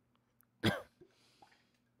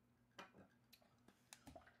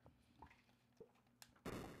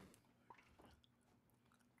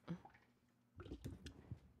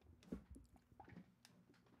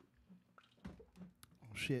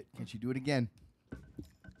 Oh shit, can she do it again?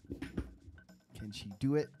 Can she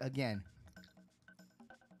do it again?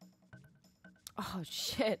 Oh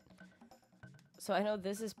shit. So I know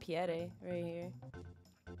this is Piede right here.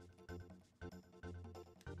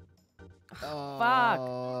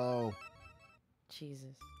 Oh. Fuck.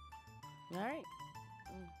 Jesus. All right.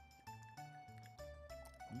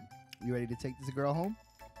 You ready to take this girl home?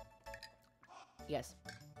 Yes.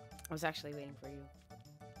 I was actually waiting for you.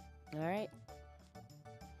 All right.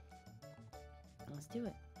 Let's do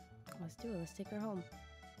it. Let's do it. Let's take her home.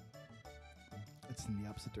 It's in the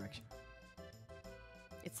opposite direction.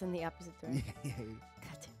 It's in the opposite direction. Yeah.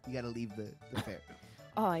 God damn. You gotta leave the fair.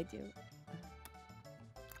 Oh, I do.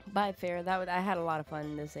 Bye, fair. I had a lot of fun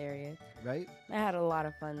in this area. Right? I had a lot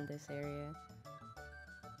of fun in this area.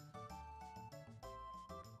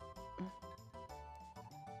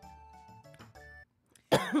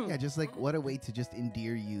 Yeah, just like what a way to just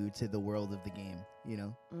endear you to the world of the game, you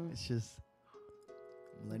know? It's just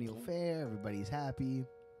millennial fair, everybody's happy.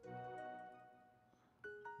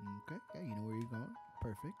 Okay, yeah, you know where you're going.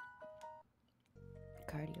 Perfect.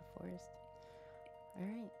 Cardia Forest. All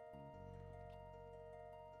right.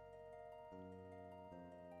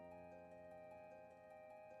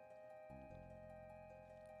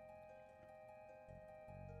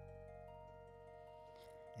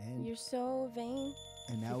 And You're so vain.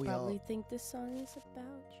 and now You we probably all, think this song is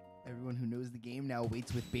about you. everyone who knows the game now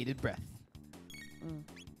waits with bated breath. Mm.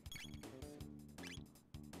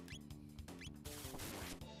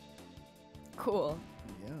 Cool.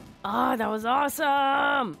 Yeah. Oh, that was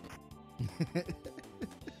awesome.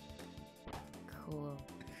 Cool.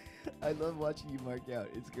 I love watching you mark out.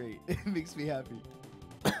 It's great. It makes me happy.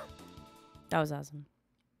 That was awesome.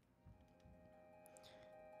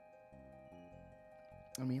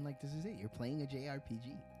 I mean, like, this is it. You're playing a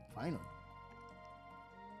JRPG. Finally.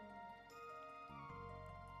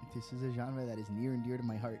 This is a genre that is near and dear to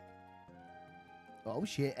my heart. Oh,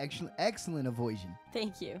 shit. Excellent avoision.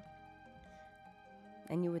 Thank you.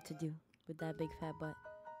 I knew what to do with that big fat butt.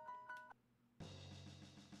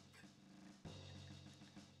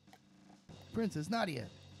 Princess Nadia.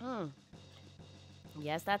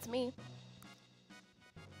 Yes, that's me.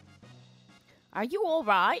 Are you all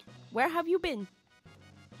right? Where have you been?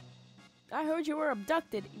 I heard you were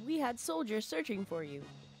abducted. We had soldiers searching for you.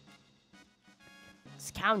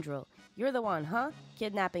 Scoundrel. You're the one, huh?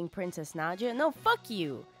 Kidnapping Princess Nadia? No, fuck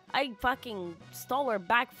you. I fucking stole her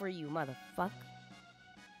back for you, motherfucker.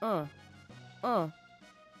 Oh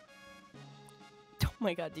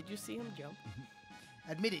my god, did you see him jump?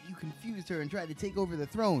 Admit it, you confused her and tried to take over the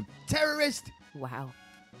throne. Terrorist! Wow.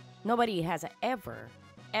 Nobody has ever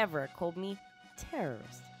called me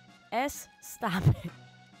terrorist. Stop it.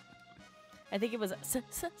 I think it was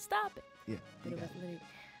stop it. Yeah. But it was literally,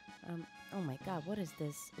 oh my god, what is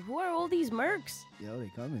this? Who are all these mercs? Yo,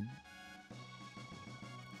 they coming.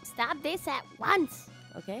 Stop this at once.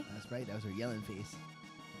 Okay. That's right, that was her yelling face.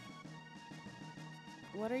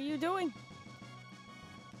 What are you doing?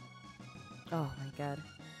 Oh my god.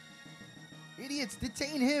 Idiots,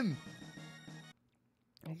 detain him!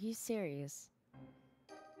 Are you serious?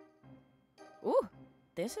 Ooh,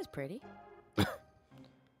 this is pretty.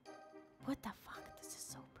 What the fuck? This is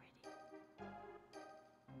so pretty.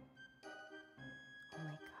 Oh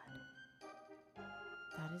my god.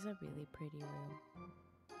 That is a really pretty room.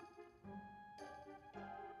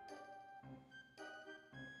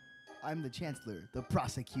 I'm the Chancellor, the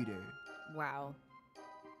Prosecutor. Wow.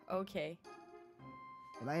 Okay.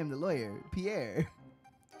 And I am the lawyer, Pierre.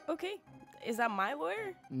 Okay. Is that my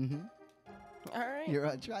lawyer? Mm-hmm. All right. You're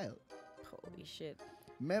on trial. Holy shit.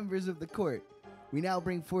 Members of the court, we now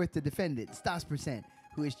bring forth the defendant, Stas%,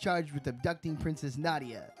 who is charged with abducting Princess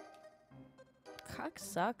Nadia.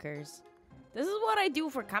 Cocksuckers. This is what I do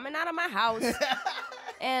for coming out of my house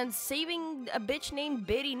and saving a bitch named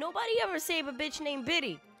Biddy. Nobody ever save a bitch named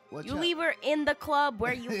Biddy. Watch You out. leave her in the club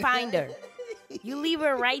where you find her. You leave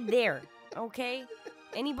her right there, okay?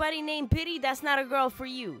 Anybody named Biddy, that's not a girl for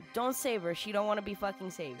you. Don't save her. She don't want to be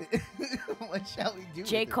fucking saved. What shall we do?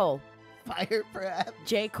 J. with Cole. it? Fire, perhaps?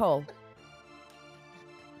 J. Cole.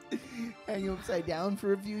 Hang you upside down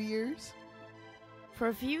for a few years? For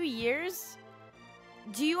a few years?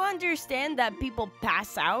 Do you understand that people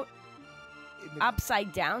pass out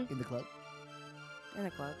upside down In the club? in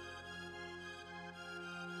the club?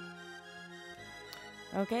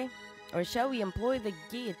 Okay. Or shall we employ the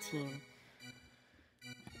guillotine?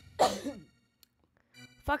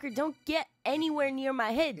 Fucker, don't get anywhere near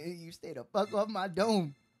my head. You stay the fuck off my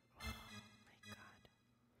dome.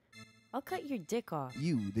 I'll cut your dick off.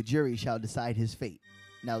 You, the jury, shall decide his fate.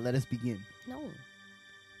 Now let us begin. No.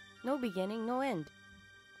 No beginning, no end.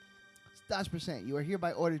 Stas%, you are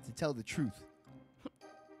hereby ordered to tell the truth.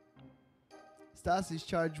 Stas is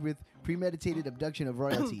charged with premeditated abduction of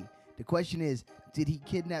royalty. The question is, did he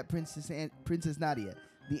kidnap Princess Nadia?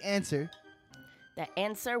 The answer... The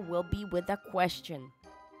answer will be with a question.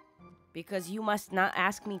 Because you must not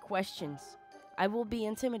ask me questions. I will be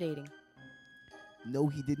intimidating. No,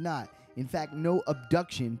 he did not. In fact, no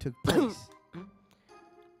abduction took place.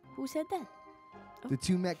 Who said that? The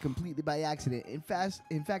two met completely by accident. In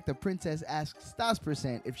fact, the princess asked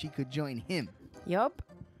Stas% if she could join him. Yup.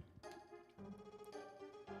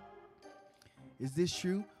 Is this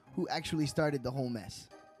true? Who actually started the whole mess?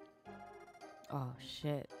 Oh,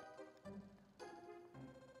 shit.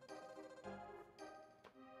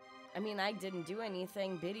 I mean, I didn't do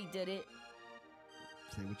anything. Biddy did it.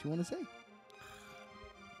 Say what you want to say.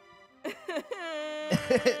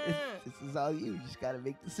 This is all you. You just got to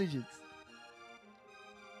make decisions.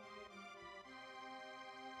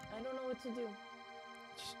 I don't know what to do.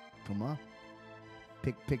 Just, come on.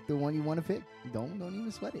 Pick the one you want to pick. Don't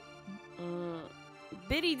even sweat it.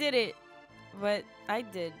 Biddy did it. But I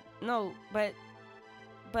did. No, but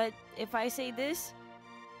if I say this,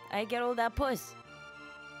 I get all that puss.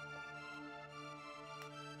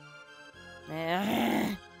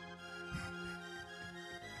 I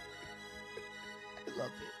love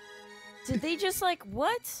it. Did they just like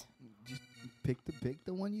what? Just pick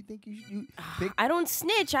the one you think you should. Pick. I don't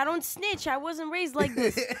snitch. I wasn't raised like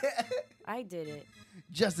this. I did it.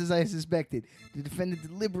 Just as I suspected, the defendant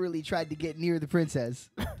deliberately tried to get near the princess.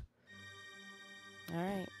 All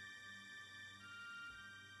right.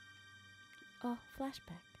 Oh,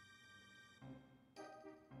 flashback.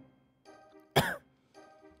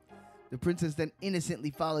 The princess then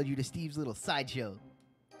innocently followed you to Steve's little sideshow,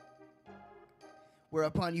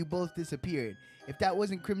 whereupon you both disappeared. If that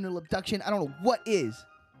wasn't criminal abduction, I don't know what is.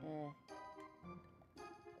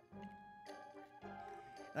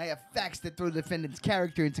 And I have facts that throw the defendant's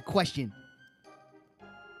character into question.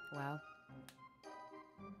 Wow.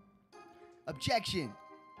 Objection.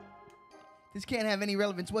 This can't have any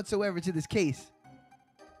relevance whatsoever to this case.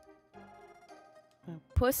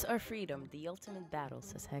 Puss or freedom, the ultimate battle,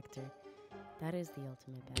 says Hector. That is the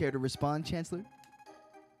ultimate battle. Care to respond, Chancellor?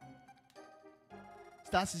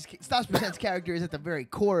 Stas' character is at the very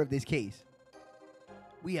core of this case.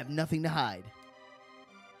 We have nothing to hide.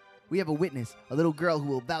 We have a witness, a little girl who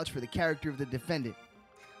will vouch for the character of the defendant.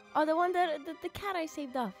 Oh, the one that the cat I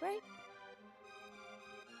saved off, right?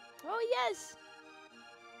 Oh, yes.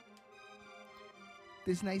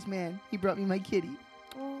 This nice man, he brought me my kitty.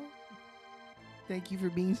 Oh. Thank you for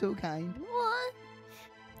being so kind. What?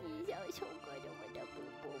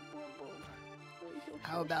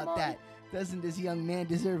 How about that? Doesn't this young man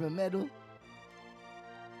deserve a medal?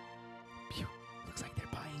 Phew, looks like they're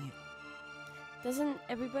buying it. Doesn't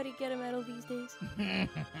everybody get a medal these days?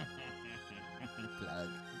 Plug.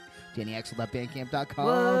 JennyAxel.bandcamp.com.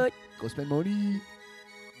 What? Go spend money. You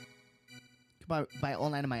can buy all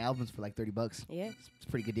 9 of my albums for like $30. Yeah. It's a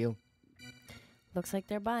pretty good deal. Looks like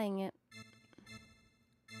they're buying it.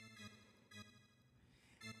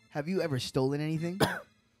 Have you ever stolen anything?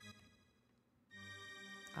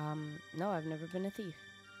 No, I've never been a thief.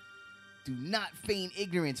 Do not feign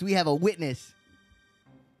ignorance. We have a witness.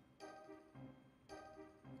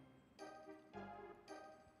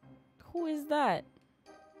 Who is that?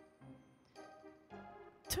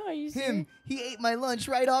 Dasia. Him. He ate my lunch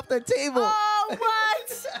right off the table. Oh,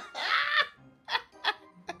 what?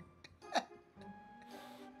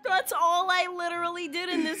 That's all I literally did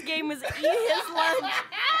in this game was eat his lunch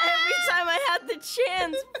every time I had the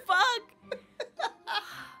chance. Fuck.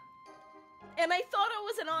 And I thought I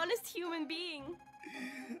was an honest human being.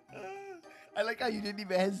 I like how you didn't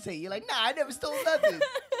even hesitate. You're like, nah, I never stole nothing.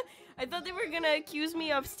 I thought they were gonna accuse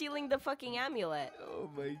me of stealing the fucking amulet.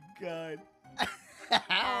 Oh my god.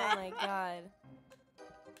 Oh my god.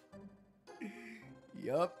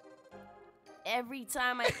 Yup. Every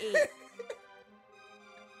time I ate.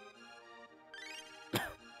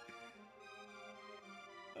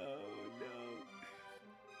 Oh no.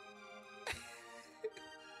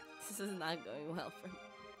 This is not going well for me.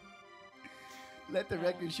 Let the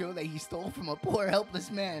record show that he stole from a poor, helpless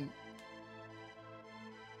man.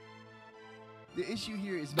 The issue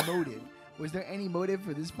here is motive. Was there any motive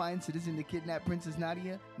for this fine citizen to kidnap Princess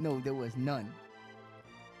Nadia? No, there was none.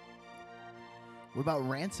 What about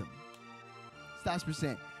ransom? Stas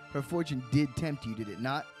 %. Her fortune did tempt you, did it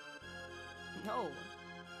not? No.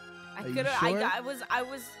 Are you sure? I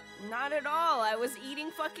was not at all. I was eating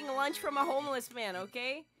fucking lunch from a homeless man,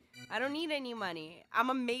 okay? I don't need any money. I'm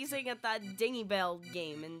amazing at that dinghy bell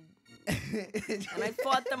game, and I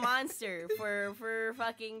fought the monster for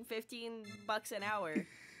fucking $15 an hour,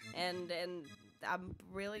 and I'm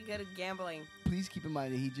really good at gambling. Please keep in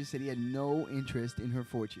mind that he just said he had no interest in her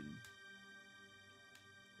fortune.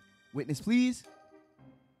 Witness, please.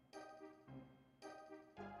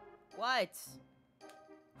 What?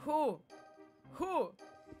 Who?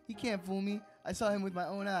 He can't fool me. I saw him with my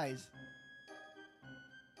own eyes.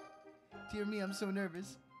 Dear me, I'm so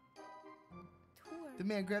nervous. The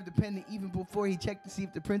man grabbed the pendant even before he checked to see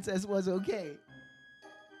if the princess was okay.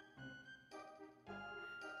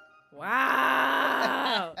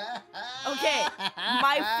 Wow. Okay,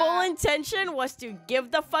 my full intention was to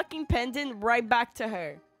give the fucking pendant right back to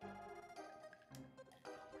her.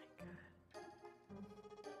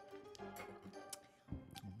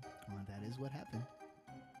 Well, that is what happened.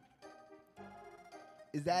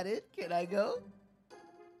 Is that it? Can I go?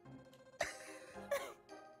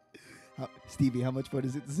 Stevie, how much fun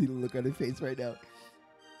is it to see the look on her face right now?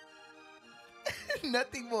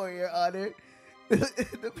 Nothing more, Your Honor.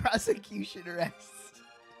 The prosecution rests.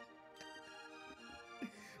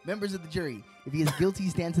 Members of the jury, if he is guilty,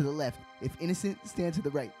 stand to the left. If innocent, stand to the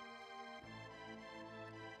right.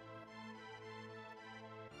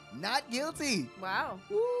 Not guilty. Wow.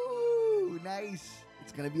 Woo, nice.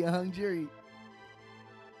 It's going to be a hung jury.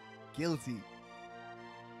 Guilty.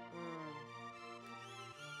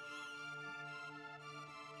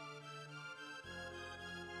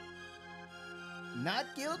 Not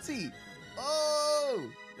guilty. Oh,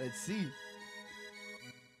 let's see.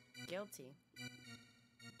 Guilty.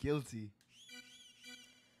 Guilty.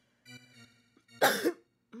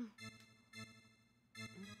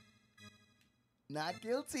 Not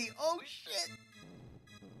guilty. Oh, shit.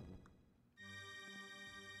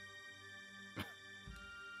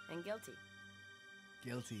 And guilty.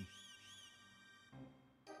 Guilty.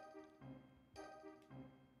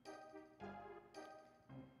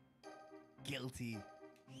 Guilty.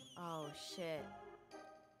 Oh, shit.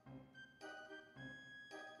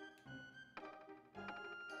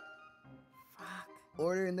 Fuck.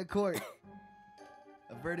 Order in the court.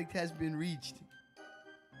 A verdict has been reached.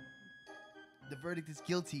 The verdict is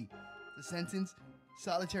guilty. The sentence,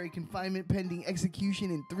 solitary confinement pending execution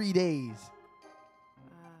in 3 days.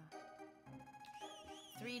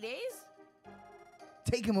 3 days?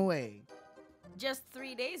 Take him away. Just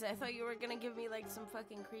 3 days? I thought you were gonna give me like some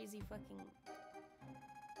fucking crazy fucking...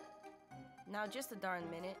 Now just a darn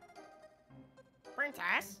minute.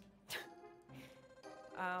 Princess?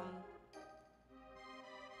 Oh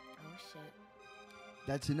shit.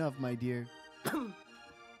 That's enough, my dear.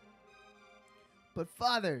 But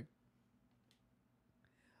father,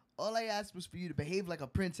 all I asked was for you to behave like a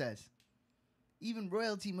princess. Even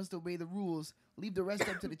royalty must obey the rules, leave the rest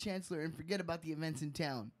up to the chancellor, and forget about the events in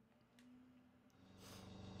town.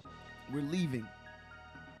 We're leaving.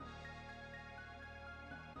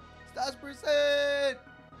 Stars percent!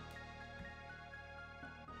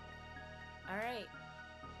 Alright.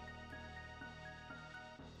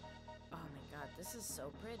 Oh my god, this is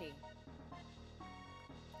so pretty.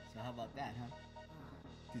 So how about that, huh?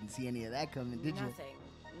 Didn't see any of that coming, did you? Nothing.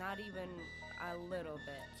 Not even a little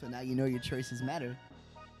bit. So now you know your choices matter.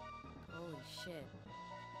 Holy shit.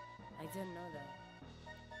 I didn't know that.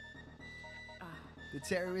 The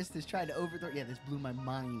terrorist is trying to overthrow... Yeah, this blew my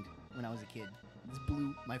mind when I was a kid. This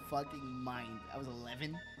blew my fucking mind. I was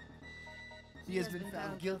 11. He has been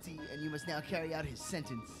found guilty, and you must now carry out his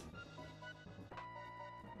sentence.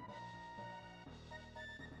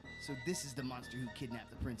 So this is the monster who kidnapped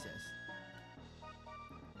the princess.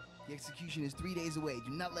 The execution is 3 days away.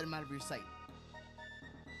 Do not let him out of your sight.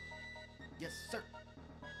 Yes, sir.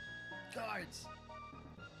 Guards!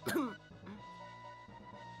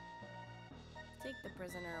 Take the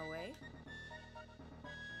prisoner away.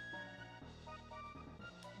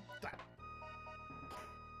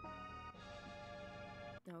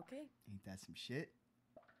 Okay. Ain't that some shit?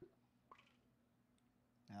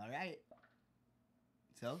 All right.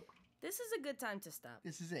 So? This is a good time to stop.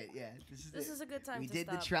 This is it, yeah. This is a good time to stop. We did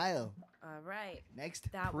the trial. All right.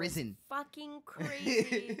 Next, that prison. Was fucking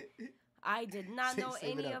crazy. I did not know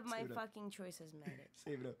Save any up, of my save it up. fucking choices mattered.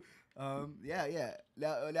 Save it up. Yeah.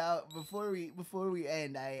 Now, before we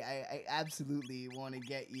end, I absolutely want to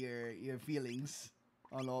get your feelings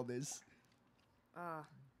on all this.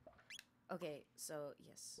 Okay, so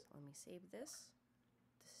yes, let me save this.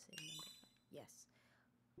 Save number 5. Yes.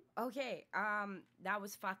 Okay, that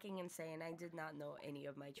was fucking insane. I did not know any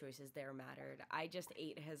of my choices there mattered. I just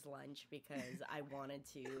ate his lunch because I wanted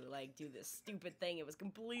to, like, do this stupid thing. It was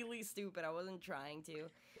completely stupid. I wasn't trying to.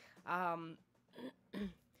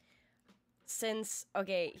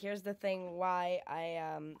 Okay, here's the thing why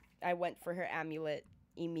I went for her amulet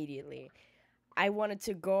immediately. I wanted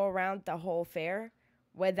to go around the whole fair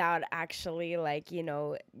without actually, like, you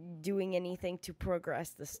know, doing anything to progress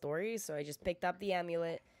the story. So I just picked up the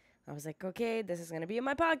amulet. I was like, okay, this is going to be in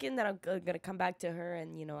my pocket, and then I'm going to come back to her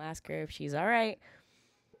and, you know, ask her if she's all right.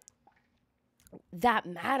 That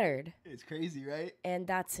mattered. It's crazy, right? And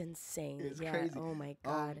that's insane. It's yeah. crazy. Oh, my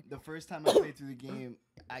God. The first time I played through the game,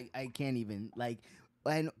 I can't even, like,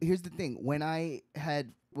 and here's the thing. When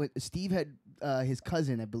Steve had, his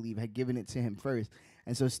cousin, I believe, had given it to him first.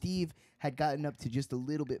 And so Steve had gotten up to just a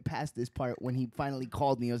little bit past this part when he finally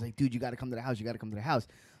called me. I was like, dude, you got to come to the house. You got to come to the house.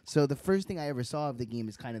 So the first thing I ever saw of the game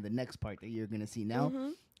is kind of the next part that you're going to see now. Mm-hmm.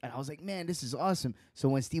 And I was like, man, this is awesome. So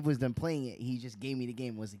when Steve was done playing it, he just gave me the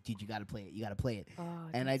game and was like, dude, you got to play it. You got to play it. Oh,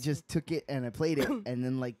 and I just took it and I played it. And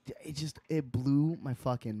then, like, it blew my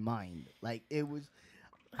fucking mind. Like,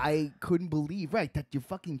 I couldn't believe, right, that your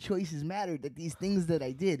fucking choices mattered, that these things that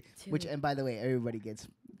I did, Dude. which, and by the way, everybody gets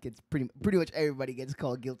gets pretty much everybody gets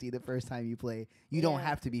called guilty the first time you play. You don't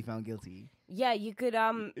have to be found guilty. Yeah, you could.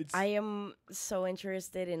 I am so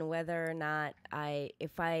interested in whether or not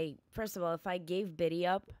first of all, if I gave Biddy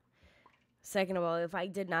up. Second of all, if I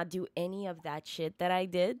did not do any of that shit that I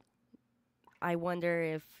did, I wonder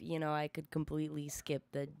if I could completely skip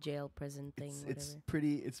the jail prison thing. It's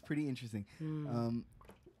pretty interesting.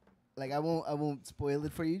 Like I won't spoil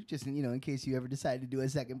it for you, just in case you ever decide to do a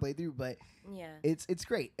second playthrough. But yeah, it's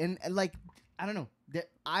great, and like I don't know,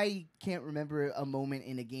 I can't remember a moment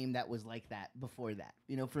in a game that was like that before that.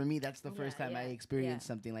 For me, that's the first time I experienced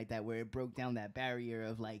something like that, where it broke down that barrier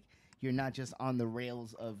of like you're not just on the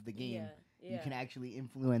rails of the game. You can actually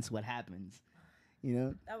influence what happens.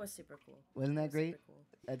 That was super cool. Wasn't that great? Cool.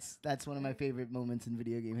 That's one of my favorite moments in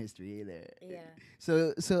video game history. There. Yeah.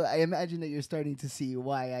 So I imagine that you're starting to see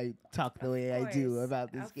why I talk the way I do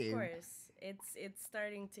about this game. Of course, it's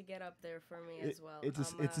starting to get up there for me as well.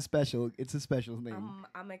 It's a special thing.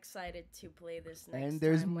 I'm excited to play this next. And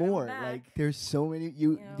there's time more. Like there's so many.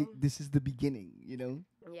 This is the beginning. Yeah.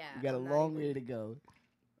 You got a long way to go.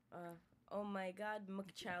 Oh my God, my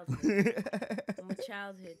childhood. My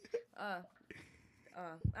childhood.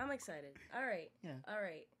 I'm excited. All right. Yeah. All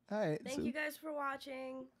right. All right. Thank you guys for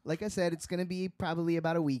watching. Like I said, it's gonna be probably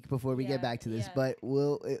about a week before we get back to this, but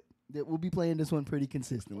we'll be playing this one pretty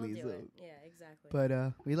consistently. We'll do it. Yeah, exactly.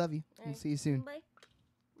 But we love you. We'll see you soon. Bye.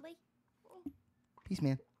 Bye. Peace,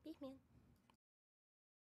 man.